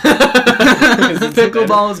pickleball.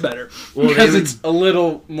 Pickleball is better. Because it's a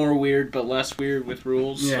little more weird, but less weird with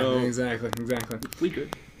rules. Yeah, so exactly. we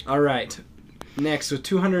good. All right. Next, with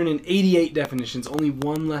 288 definitions, only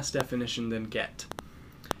one less definition than get.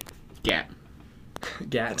 Gat.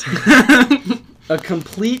 Gat. A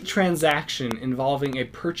complete transaction involving a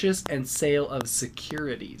purchase and sale of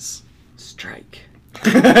securities. Strike.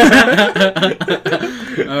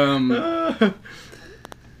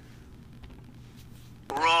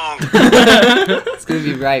 Wrong. It's gonna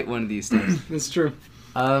be right one of these days. That's true.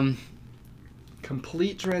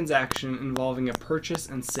 Complete transaction involving a purchase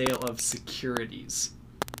and sale of securities.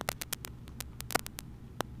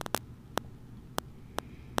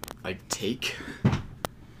 Like take.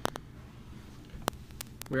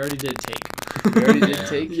 We already did take. We already did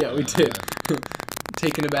take. Yeah, we did.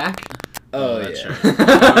 Taken aback? Oh, that's yeah.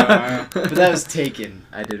 right. But that was taken.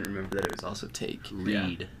 I didn't remember that it was also take.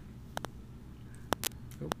 Read.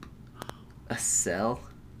 A sell.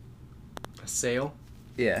 A sale?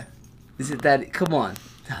 Yeah. Is it that? Come on.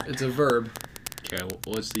 It's a verb. Okay,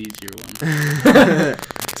 what's the easier one?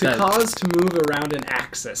 To cause to move around an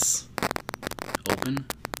axis. Open.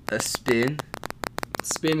 A spin.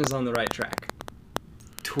 Spin is on the right track.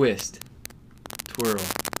 Twist. Twirl.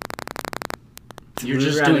 You're move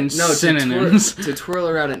just around doing an- no, synonyms. To twirl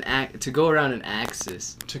around to go around an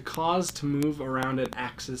axis. To cause to move around an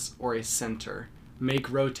axis or a center. Make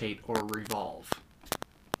rotate or revolve.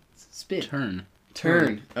 Spin. Turn.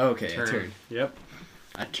 Turn. Okay, a turn. Yep.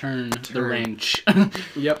 I turn the Turn. wrench.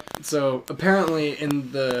 Yep. So apparently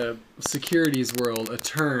in the securities world, a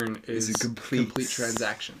turn is Is a complete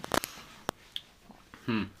transaction.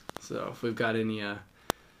 So if we've got any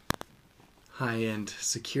high-end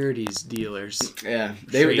securities dealers, Yeah,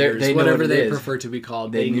 they traders, know whatever what it they is. prefer to be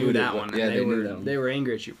called, They they knew knew that that one. one. Yeah, and they knew that one. they were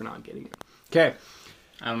angry at you for not getting it. Okay.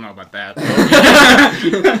 I don't know about that.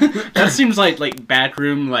 That seems like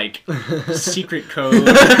backroom, like secret code.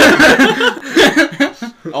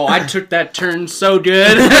 Oh, I took that turn so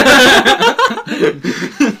good.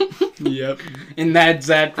 Yep. And that's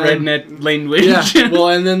that redneck language. Yeah. Well,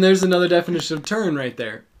 and then there's another definition of turn right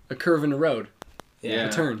there: a curve in a road. Yeah.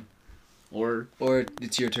 A turn. Or Or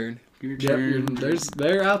it's your turn. your Yep. turn.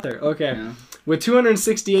 They're out there. Okay. Yeah. With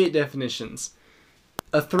 268 definitions,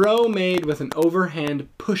 a throw made with an overhand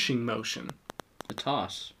pushing motion. A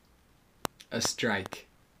toss. A strike.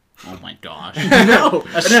 Oh my gosh. No.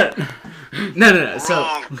 No. So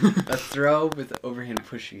Wrong. a throw with the overhand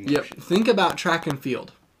pushing. Yep. motion. Think about track and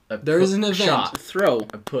field. A There is an event. Shot. Throw.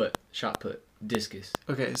 A put. Shot put. Discus.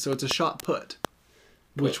 Okay, so it's a shot put.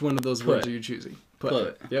 Which one of those Put. words are you choosing?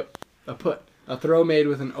 Put. Yep. A put. A throw made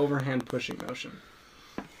with an overhand pushing motion.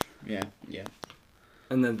 Yeah.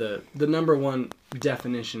 And then the number one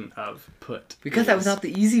definition of put. We got that is- without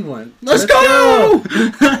the easy one. Let's go!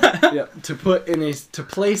 Yep. To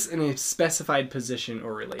place in a specified position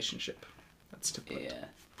or relationship. That's to put. Yeah.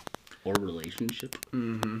 Or relationship.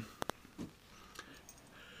 Mm-hmm.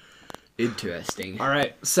 Interesting. All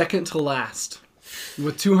right, second to last,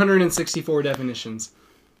 with 264 definitions,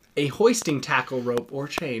 a hoisting tackle rope or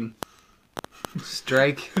chain.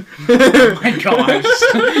 Strike. Oh my gosh.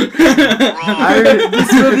 Wrong.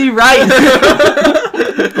 This will be right.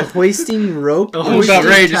 A hoisting rope. I was about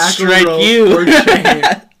ready to tackle strike rope you. or chain.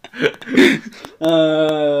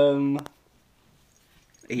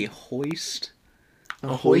 A hoist.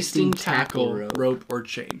 A hoisting tackle rope or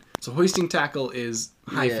chain. So hoisting tackle is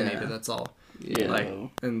hyphenated. Yeah. That's all. Yeah. Like,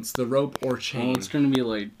 and it's the rope or chain. Well, it's gonna be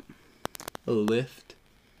like. A lift.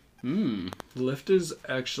 Lift is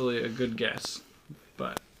actually a good guess,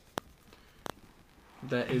 but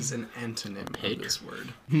that is an antonym Pick? of this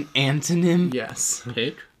word. Antonym. Yes.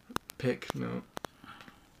 Pick. Pick. No.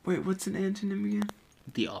 Wait, what's an antonym again?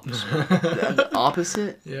 The opposite. The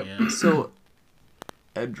opposite. Yep. Yeah. So,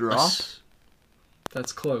 a drop.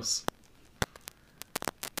 That's close.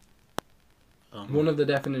 Um, One of the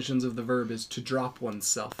definitions of the verb is to drop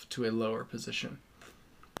oneself to a lower position.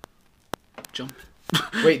 jump.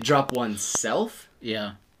 Wait, drop oneself.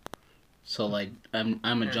 Yeah. So like I'm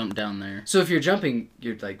a jump down there. So if you're jumping,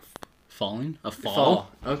 you're like Falling? A fall?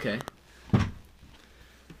 fall. Okay.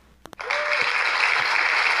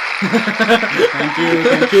 Thank you.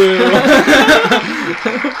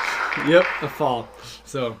 Yep, a fall.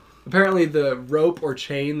 So apparently the rope or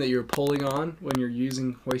chain that you're pulling on when you're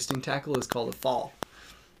using hoisting tackle is called a fall.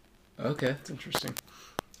 Okay. That's interesting.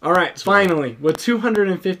 All right, finally, with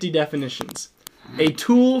 250 definitions. A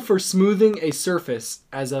tool for smoothing a surface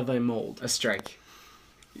as of a mold. A strike.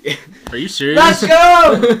 Are you serious? Let's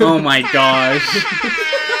go. Oh my gosh.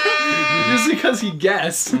 Just because he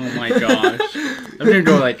guessed. Oh my gosh. I'm gonna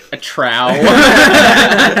go like a trowel.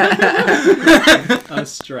 A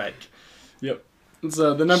strike. Yep.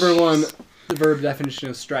 So the number one verb definition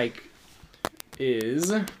of strike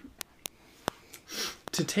is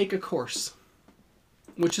to take a course,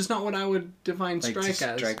 which is not what I would define Like strike to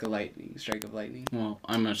as. strike a lightning. Strike of lightning. Well,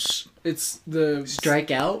 I'm a It's the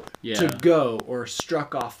Strike out. yeah. to go or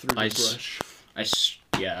struck off through the I s- bush.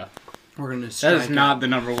 Yeah. We're gonna strike. That is not the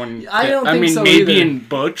number one. I don't I think mean, so maybe either. in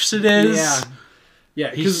books it is. Yeah. Yeah,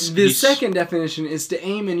 because He's- the he's- second definition is to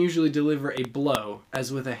aim and usually deliver a blow,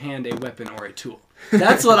 as with a hand, a weapon, or a tool.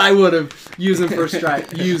 That's what I would have using for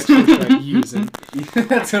strike. Used for strike. Using.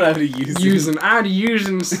 That's what I would use. Using. I'd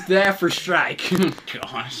using that for strike.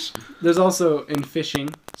 Gosh. There's also in fishing,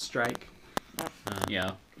 strike.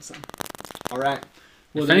 Yeah. All right.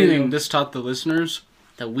 Well, If there you anything, go. this taught the listeners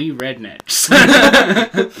that we rednecks.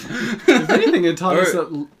 If anything, it taught us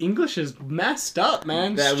that English is messed up,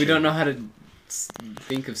 man. That we don't know how to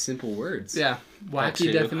think of simple words. Yeah. Wacky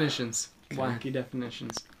too. definitions. Wacky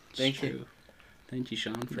definitions. Thank you. True. Thank you,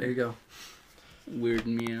 Sean, for There you go. weirding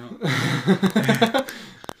me out.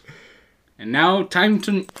 And now, time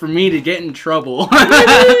for me to get in trouble.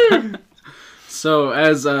 So,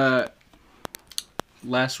 as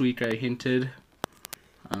last week I hinted,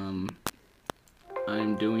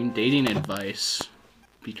 I'm doing dating advice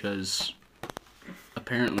because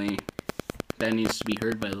apparently that needs to be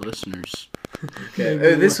heard by the listeners. Okay.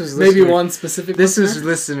 Maybe This was maybe listener- one specific. This was listener?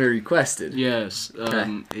 listener requested. Yes.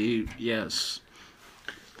 Okay. Yes.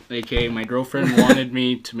 AKA, my girlfriend wanted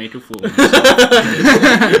me to make a fool of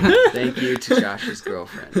myself. Thank you to Josh's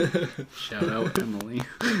girlfriend. Shout out Emily.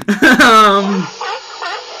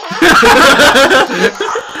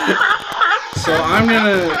 So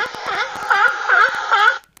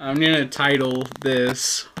I'm gonna title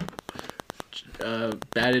this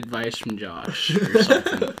 "Bad Advice from Josh" or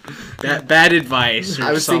something. Bad advice or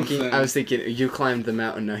I was something. thinking, you climbed the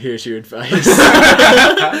mountain. Now here's your advice.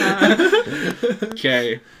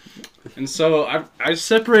 Okay. And so I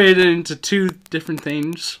separated it into two different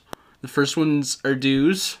things. The first ones are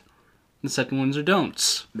do's. The second ones are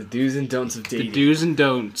don'ts. The do's and don'ts of The dating. do's and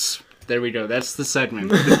don'ts. There we go. That's the segment.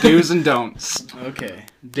 The do's and don'ts. Okay.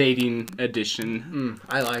 Dating edition.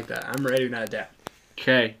 I like that. I'm ready to adapt.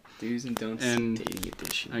 Okay. Do's and don'ts And- dating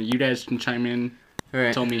edition. You guys can chime in. All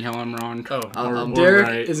right. Tell me how I'm wrong. Oh, I'll- Derek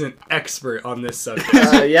right. is an expert on this subject.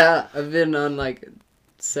 Yeah, I've been on like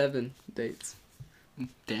 7 dates.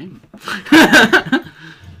 Dang. I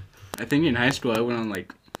think in high school I went on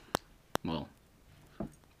like, well,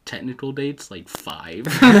 technical dates, like 5.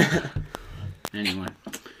 Anyway.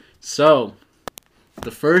 So,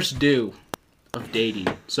 the first do of dating.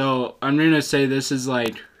 So, I'm going to say this is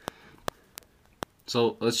like,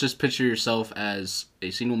 so let's just picture yourself as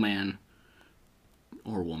a single man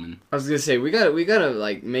or woman. I was gonna say we gotta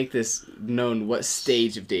like make this known what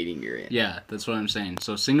stage of dating you're in. Yeah, that's what I'm saying.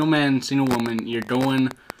 So, single man, single woman, you're trying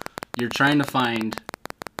to find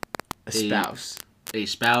A spouse. a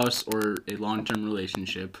spouse or a long-term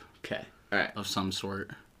relationship Okay. All right. of some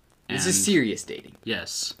sort. This is serious dating.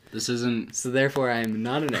 Yes. This isn't... So therefore, I am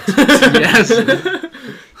not an expert. Yes.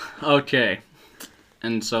 Okay.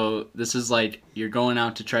 And so, this is like, you're going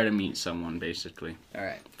out to try to meet someone, basically. All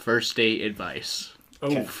right. First date advice.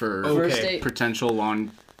 Oh, For Okay. First date. potential long...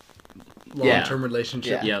 long-term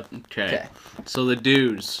relationship. Yeah. Yep. Okay. Okay. So, the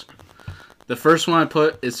do's. The first one I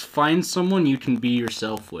put is find someone you can be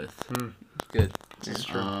yourself with. Good. That's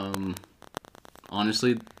true.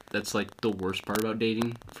 Honestly, that's like the worst part about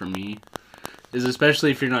dating for me, is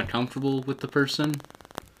especially if you're not comfortable with the person,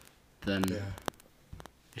 then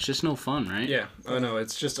it's just no fun, right? Yeah. Oh no,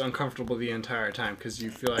 it's just uncomfortable the entire time because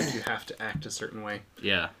you feel like you have to act a certain way.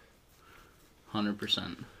 Yeah.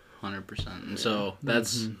 100%. And so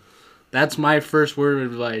that's my first word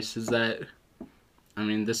of advice is that, I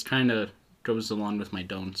mean, this kind of goes along with my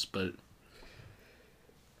don'ts, but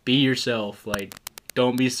be yourself. Like,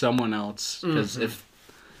 don't be someone else, because if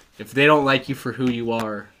they don't like you for who you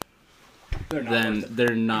are, then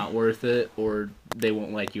they're not worth it, or they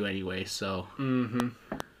won't like you anyway. So, and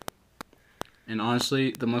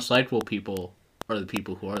honestly, the most likable people are the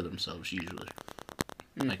people who are themselves usually,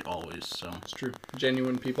 like always. So, It's true.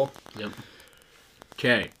 Genuine people. yep.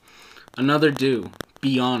 Okay, another do.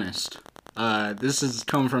 Be honest. This is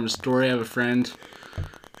coming from a story. I have a friend.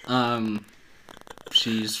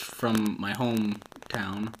 She's from my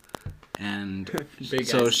hometown, and Big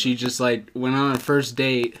so ass. she just like went on a first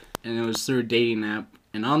date, and it was through a dating app.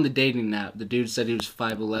 And on the dating app, the dude said he was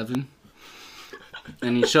 5'11",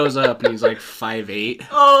 and he shows up and he's like 5'8".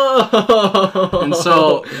 Oh. And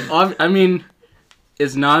so, I mean,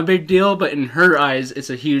 it's not a big deal, but in her eyes, it's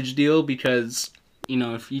a huge deal because, you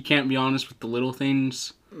know, if you can't be honest with the little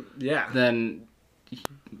things, Yeah. then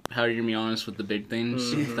how are you going to be honest with the big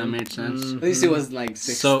things, if that makes sense? At least it wasn't like 6'3".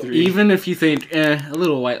 So even if you think, a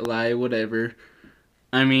little white lie, whatever,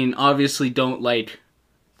 I mean, obviously don't, like,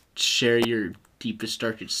 share your deepest,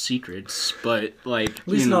 darkest secrets, but, like, At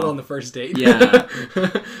least not on the first date. Yeah.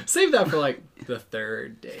 Save that for like the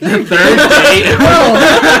third date. third date.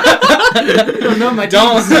 no, my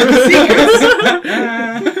Don't. secrets.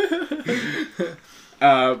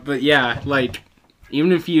 But yeah, like,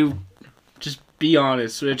 even if you just be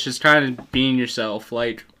honest, which is kind of being yourself,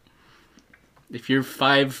 like, if you're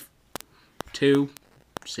 5'2",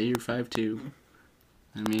 say you're 5'2",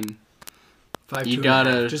 I mean, 5'2" You and gotta-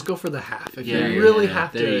 a half. Just go for the half. If Yeah, you yeah, really yeah.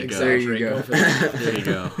 have There to you go. exaggerate, There you go. go. for the half. there you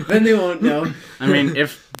go. Then they won't know. I mean,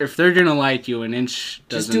 if they're gonna like you, an inch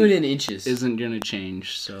Just do it doesn't in inches. isn't gonna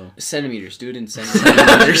change, so. Centimeters. Do it in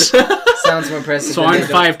centimeters. Sounds more impressive. So than I'm they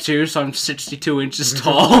don't- 5'2", so I'm 62 inches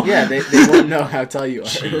tall. Yeah, they won't know how tall you are.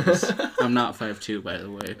 Jeez. I'm not 5'2", by the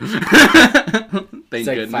way. Thank It's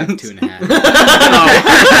like goodness. 5'2" and a half.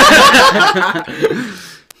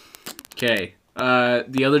 Okay.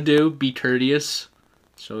 The other dude, be courteous.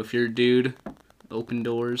 So if you're a dude, open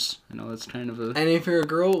doors. I know that's kind of a... And if you're a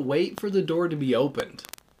girl, wait for the door to be opened.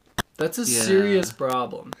 That's a Yeah. serious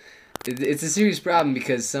problem. It's a serious problem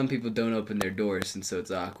because some people don't open their doors, and so it's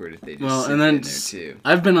awkward if they just Well, sit and then in there too.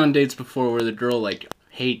 I've been on dates before where the girl like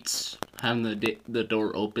hates having the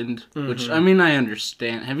door opened, which I mean I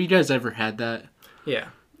understand. Have you guys ever had that? Yeah.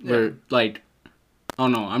 Where like, oh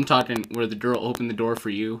no, I'm talking where the girl opened the door for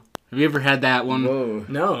you. Have you ever had that one? Whoa.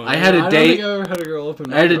 No. I had a don't date- think I ever had a girl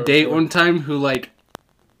open. I had my a door date before. one time who like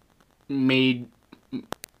made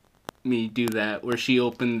me do that, where she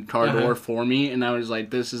opened the car door for me, and I was like,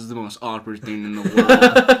 this is the most awkward thing in the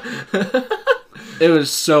world. It was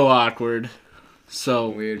so awkward. So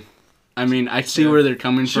Weird. I mean, I see where they're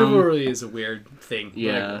coming from, Chivalry is a weird thing.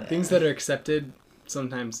 Yeah. Like, things that are accepted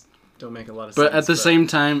sometimes don't make a lot of but sense. at the same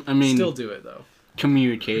time, I mean, still do it though.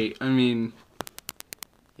 communicate. I mean,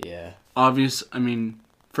 Yeah. I mean,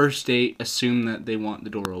 first date, assume that they want the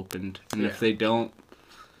door opened, and if Yeah. they don't,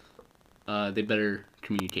 they better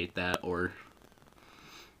communicate that, or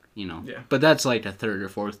you know. Yeah. But that's like a third or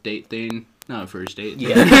fourth date thing, not a first date.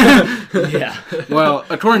 Yeah. Yeah. Well,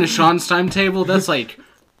 according to Sean's timetable, that's like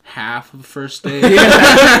half of first date. Yeah.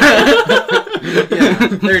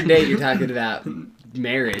 Third date, you're talking about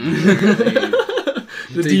marriage. The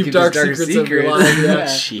So you deep keep dark those secrets of your life. Yeah.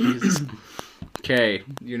 Jeez. Okay,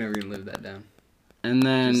 You're never gonna live that down. and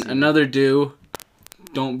then Just, another do.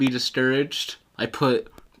 Don't be discouraged. I put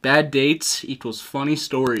bad dates equals funny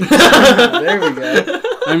stories. There we go.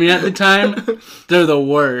 I mean, at the time, they're the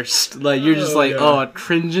worst. Like, you're just Oh, like, yeah. oh,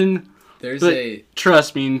 cringing. There's But- a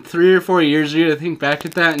Trust me, in 3 or 4 years, you're gonna think back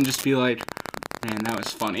at that and just be like, man, that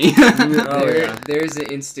was funny. Oh, yeah. there's an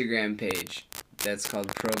Instagram page that's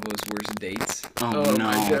called Provo's Worst Dates, Oh, Oh, no.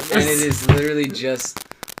 my goodness. and it is literally just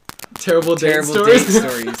Terrible date terrible stories. date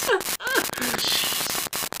stories.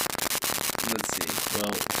 Let's see.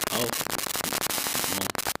 Well,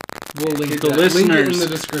 We'll link The that. Link it in listeners- the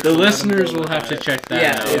description. the Let 'em listeners go will look have at to it. check that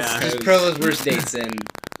Yeah, out. it's just Provo's Worst Dates, and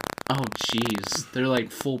Oh, jeez. They're like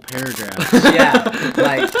full paragraphs. yeah,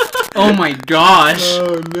 like Oh my gosh.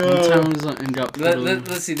 Oh One no. time I was on, and got pulled over.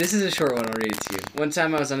 let's see. This is a short one. I'll read it to you. One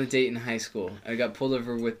time I was on a date in high school. I got pulled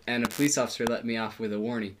over and a police officer let me off with a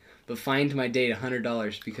warning, but fined my date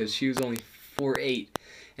 $100 because she was only 4'8",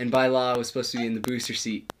 and by law I was supposed to be in the booster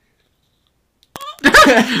seat.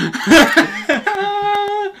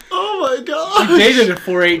 Oh my god. I dated a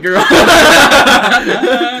 4'8" girl.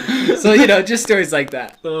 So just stories like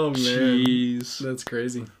that. Oh man. Jeez. That's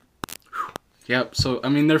crazy. Yep. So I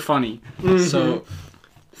mean, they're funny. So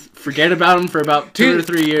forget about them for about 2 or Here-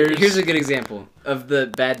 3 years. Here's a good example of the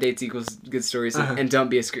bad dates equals good stories, Uh-huh. and don't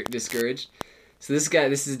be discouraged. So this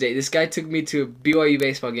is a date. This guy took me to a BYU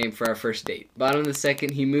baseball game for our first date. Bottom of the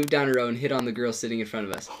second, he moved down a row and hit on the girl sitting in front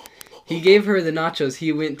of us. He gave her the nachos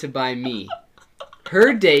he went to buy me.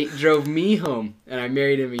 Her date drove me home, and I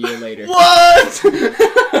married him a year later. What?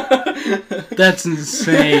 That's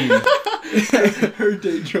insane. Her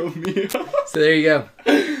date drove me out. So there you go.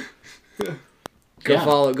 Yeah.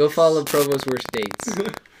 Go follow Provo's Worst Dates.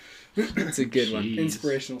 It's a good one. Jeez.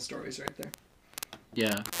 Inspirational stories right there.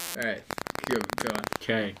 Yeah. All right, go on.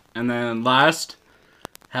 Okay. And then last,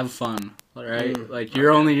 have fun. All right. Mm,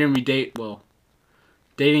 You're only gonna be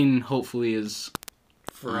dating. Hopefully is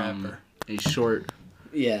Forever. a short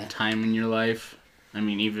Yeah. time in your life. I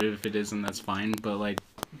mean, even if it isn't, that's fine. But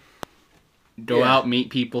go Yeah. out, meet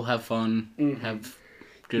people, have fun, have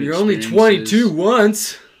good. You're only experiences. 22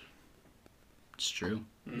 once. It's true.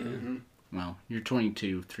 Mm-hmm. Well, you're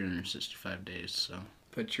 22, 365 days. So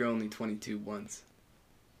But you're only 22 once.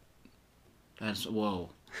 that's whoa.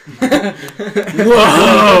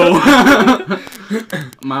 Whoa!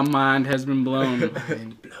 My mind has been blown.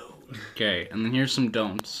 Okay, and then here's some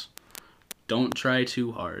don'ts. Don't try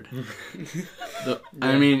too hard.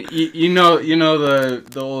 I mean, you know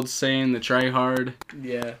the old saying, the try hard.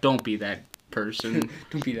 Yeah. Don't be that person,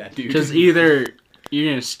 Don't be that dude. because either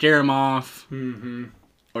you're gonna scare them off, Mm-hmm.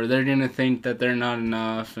 or they're gonna think that they're not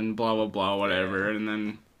enough, and blah blah blah, whatever, and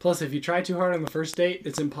then Plus, if you try too hard on the first date,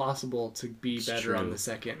 it's impossible to be It's better on true. the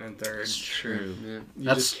second and third. it's true. Yeah. You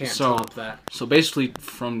That's just can't so- top that. So basically,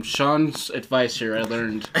 from Sean's advice here, I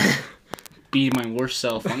learned be my worst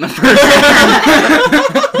self on the first.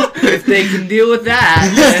 If they can deal with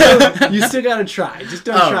that. You still gotta try. Just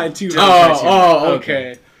don't Oh. try too hard.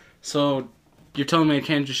 Okay. So you're telling me I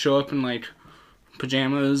can't just show up in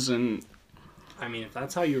pajamas and I mean, if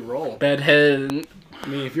that's how you roll. bedhead? I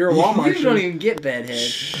mean, if you're a You don't Walmartian, even get bedhead.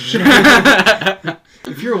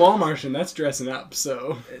 if you're a Walmartian, that's dressing up.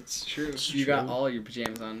 So It's true. It's You got true. all your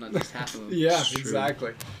pajamas on, not just half of them. yeah, It's true.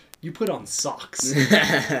 exactly. You put on socks.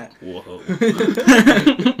 Whoa.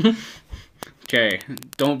 Okay,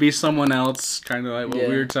 don't be someone else. Kind of like what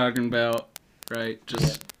we Yeah. were talking about, right?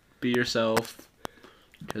 Just be yourself,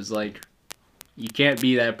 because like you can't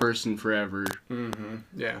be that person forever.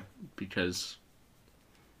 Yeah. Because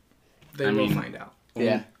They I will mean- find out.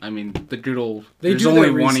 Yeah. I mean the good old. They There's do only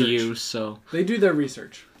their one of research. you, so They do their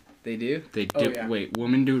research. They do? they Oh, do. yeah. Wait,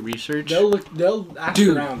 women do research. They'll ask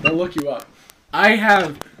Dude. around. They'll look you up. I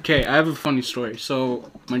have a funny story. So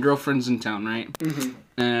my girlfriend's in town, right? Mhm.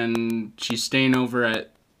 And she's staying over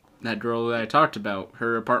at that girl that I talked about,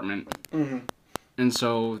 her apartment. Mhm. And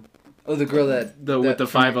so Oh, the girl that... with the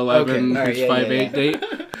from- 5'11", Okay, alright, yeah, 5'8" yeah. date,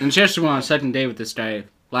 and she actually went on a second date with this guy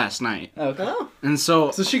last night. Okay. Oh. And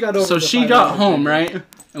so So she got over. so the she 5 got hours. home, right?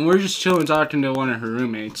 And we're just chilling, talking to one of her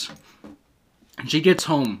roommates. And she gets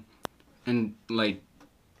home, and like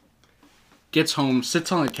gets home,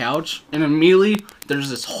 sits on the couch, and immediately there's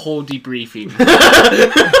this whole debriefing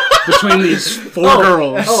between these four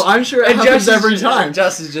girls. Oh, I'm sure it happens every time.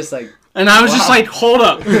 Josh is just like... And I was just Wow. like, hold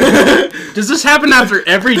up. Does this happen after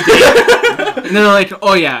every date? And they're like,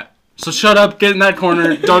 oh yeah. So shut up, get in that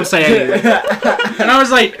corner, don't say anything. And I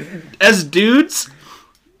was like, as dudes,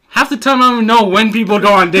 half the time I don't even know when people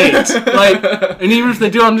go on dates. Like, and even if they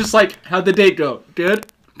do, I'm just like, how'd the date go? Good?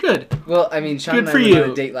 Good. Well, I mean, Sean Good and I for went on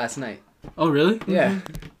you. a date last night. Oh, really? Yeah.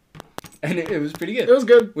 And it was pretty good. It was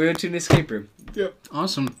good. We went to an escape room.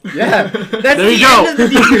 Awesome. Yeah. That's There you the go. end of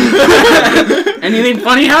the debrief. Anything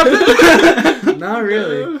funny happen? Not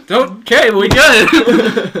really. Okay, we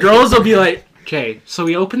good. Girls will be like, okay, so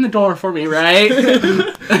he opened the door for me, right?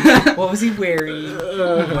 What was he wearing?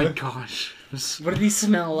 Oh my gosh. It was- What did he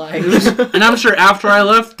smell like? And I'm sure after I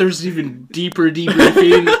left, there's even deeper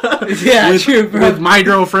debriefing Yeah, with, true, bro. with my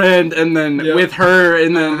girlfriend, and then Yeah. with her,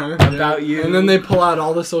 and then About you. And then they pull out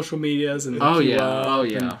all the social medias and oh look you yeah, up oh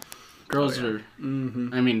and- yeah, girls are.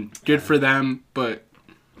 Mhm. I mean, good for them, but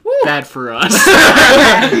bad for us.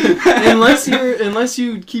 unless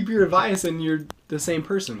you keep your advice and you're the same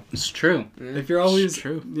person. It's true. If you're always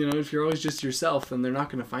true. if you're always just yourself, then they're not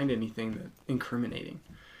going to find anything that incriminating.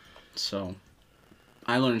 So,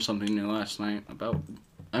 I learned something new last night about.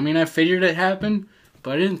 I mean, I figured it happened,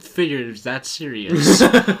 but I didn't figure it was that serious.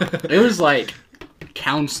 It was like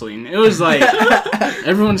counseling. It was like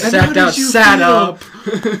everyone sat down, sat up.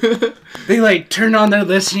 They like turned on their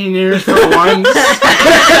listening ears for once.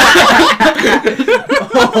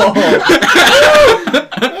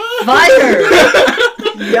 Fire!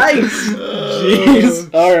 Yikes!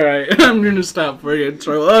 Jeez. All right, I'm gonna stop for you.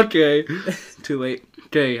 So okay, too late.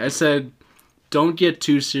 Okay, I said, don't get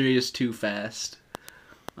too serious too fast.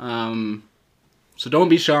 So don't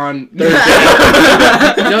be Sean.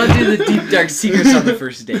 Don't do the deep dark secrets on the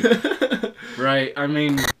first date. Right. I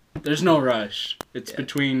mean, there's no rush. It's Yeah.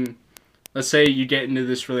 between, let's say you get into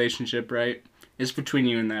this relationship, right? It's between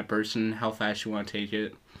you and that person, how fast you want to take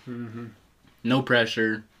it. Mm-hmm. No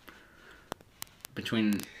pressure.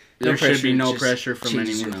 Between, No there should pressure, be no just pressure from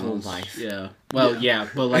changes anyone your whole else. life. Yeah. Well, yeah,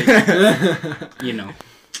 but like, you know.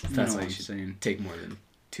 That's know why what you I'm should saying. take more than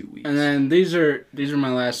 2 weeks. And then these are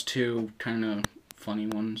my last two kind of funny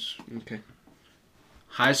ones. Okay.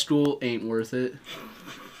 High school ain't worth it.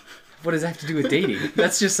 What does that have to do with dating?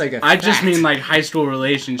 That's just like a I just fact. mean like high school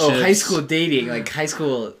relationships. Oh, high school dating. Like high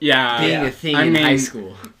school Yeah. being a thing I in mean, high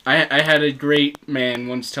school. I had a great man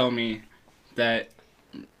once tell me that,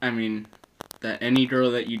 I mean, that any girl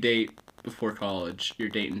that you date before college, you're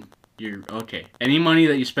okay. Any money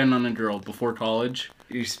that you spend on a girl before college,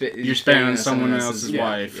 You're spending on someone else's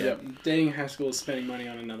wife. Yeah. Dating in high school is spending money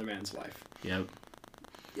on another man's wife. yep.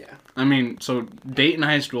 Yeah. I mean, so date in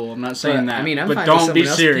high school, I'm not saying that, I mean, I'm but fine don't with be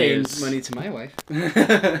someone serious. else paying money to my wife.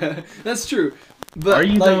 That's true. But Are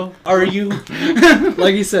you like, though? Are you?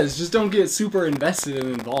 like he says, just don't get super invested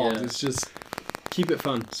and involved. Yeah. It's just keep it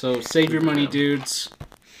fun. So save your money, dudes.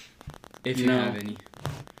 If you you know. have any.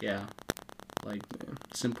 Yeah, like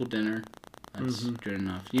simple dinner. That's Mhm. good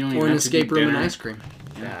enough. You don't Or even an have to do escape room and dinner. ice cream.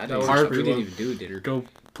 Yeah, I that didn't, works we pretty didn't well. even do a dinner. Go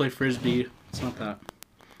play frisbee. It's not that.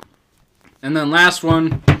 And then last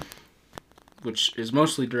one, which is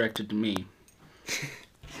mostly directed to me.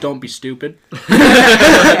 Don't be stupid.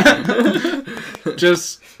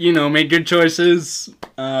 Just, make good choices.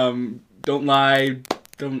 Don't lie.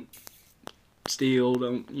 Don't steal.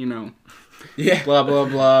 Don't, Yeah. blah, blah,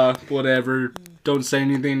 blah, whatever. Don't say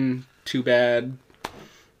anything too bad,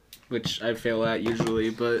 which I fail at usually,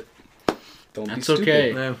 but Don't be that's stupid.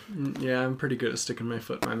 okay. Yeah, I'm pretty good at sticking my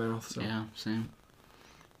foot in my mouth. So. Yeah, same.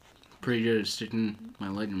 Pretty good at sticking my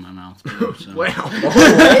leg in my mouth. Too, so. Wow.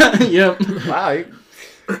 Yep. Wow,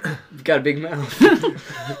 you've got a big mouth.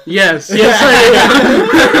 Yes. Yes.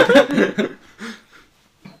 I am.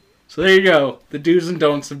 So there you go. The do's and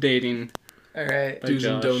don'ts of dating. All right. By Do's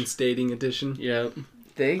and Josh. don'ts dating edition. Yep.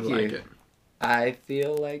 Thank I you. like it. I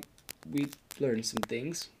feel like we've learned some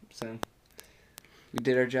things. So we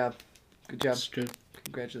did our job. Good job. That's good.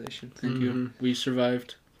 Congratulations. Thank you. We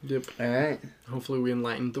survived. Yep. All right. Hopefully we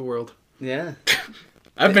enlightened the world. Yeah.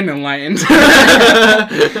 I've been enlightened.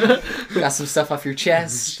 Got some stuff off your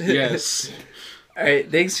chest. Yes. All right.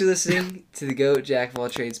 Thanks for listening to the GOAT Jack of All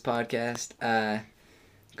Trades podcast.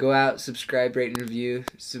 Go out, subscribe, rate, and review.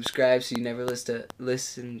 Subscribe so you never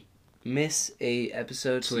miss a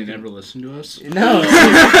episode. So they never listen to us? No.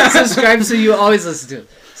 Subscribe so you always listen to it.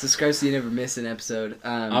 Subscribe so you never miss an episode.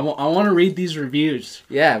 I want to read these reviews.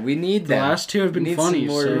 Yeah, we need The them. last two have We been need funny. some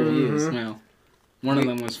more so, reviews. Well, one of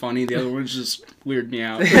them was funny. The other one's just weirded me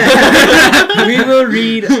out. We will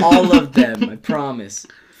read all of them, I promise.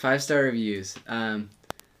 5-star reviews.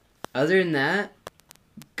 Other than that,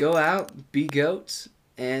 go out, be goats,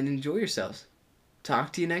 and enjoy yourselves.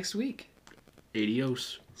 Talk to you next week.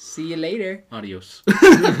 Adios. See you later. Adios. You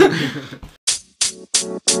know,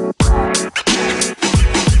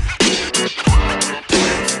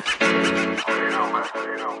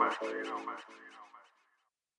 man.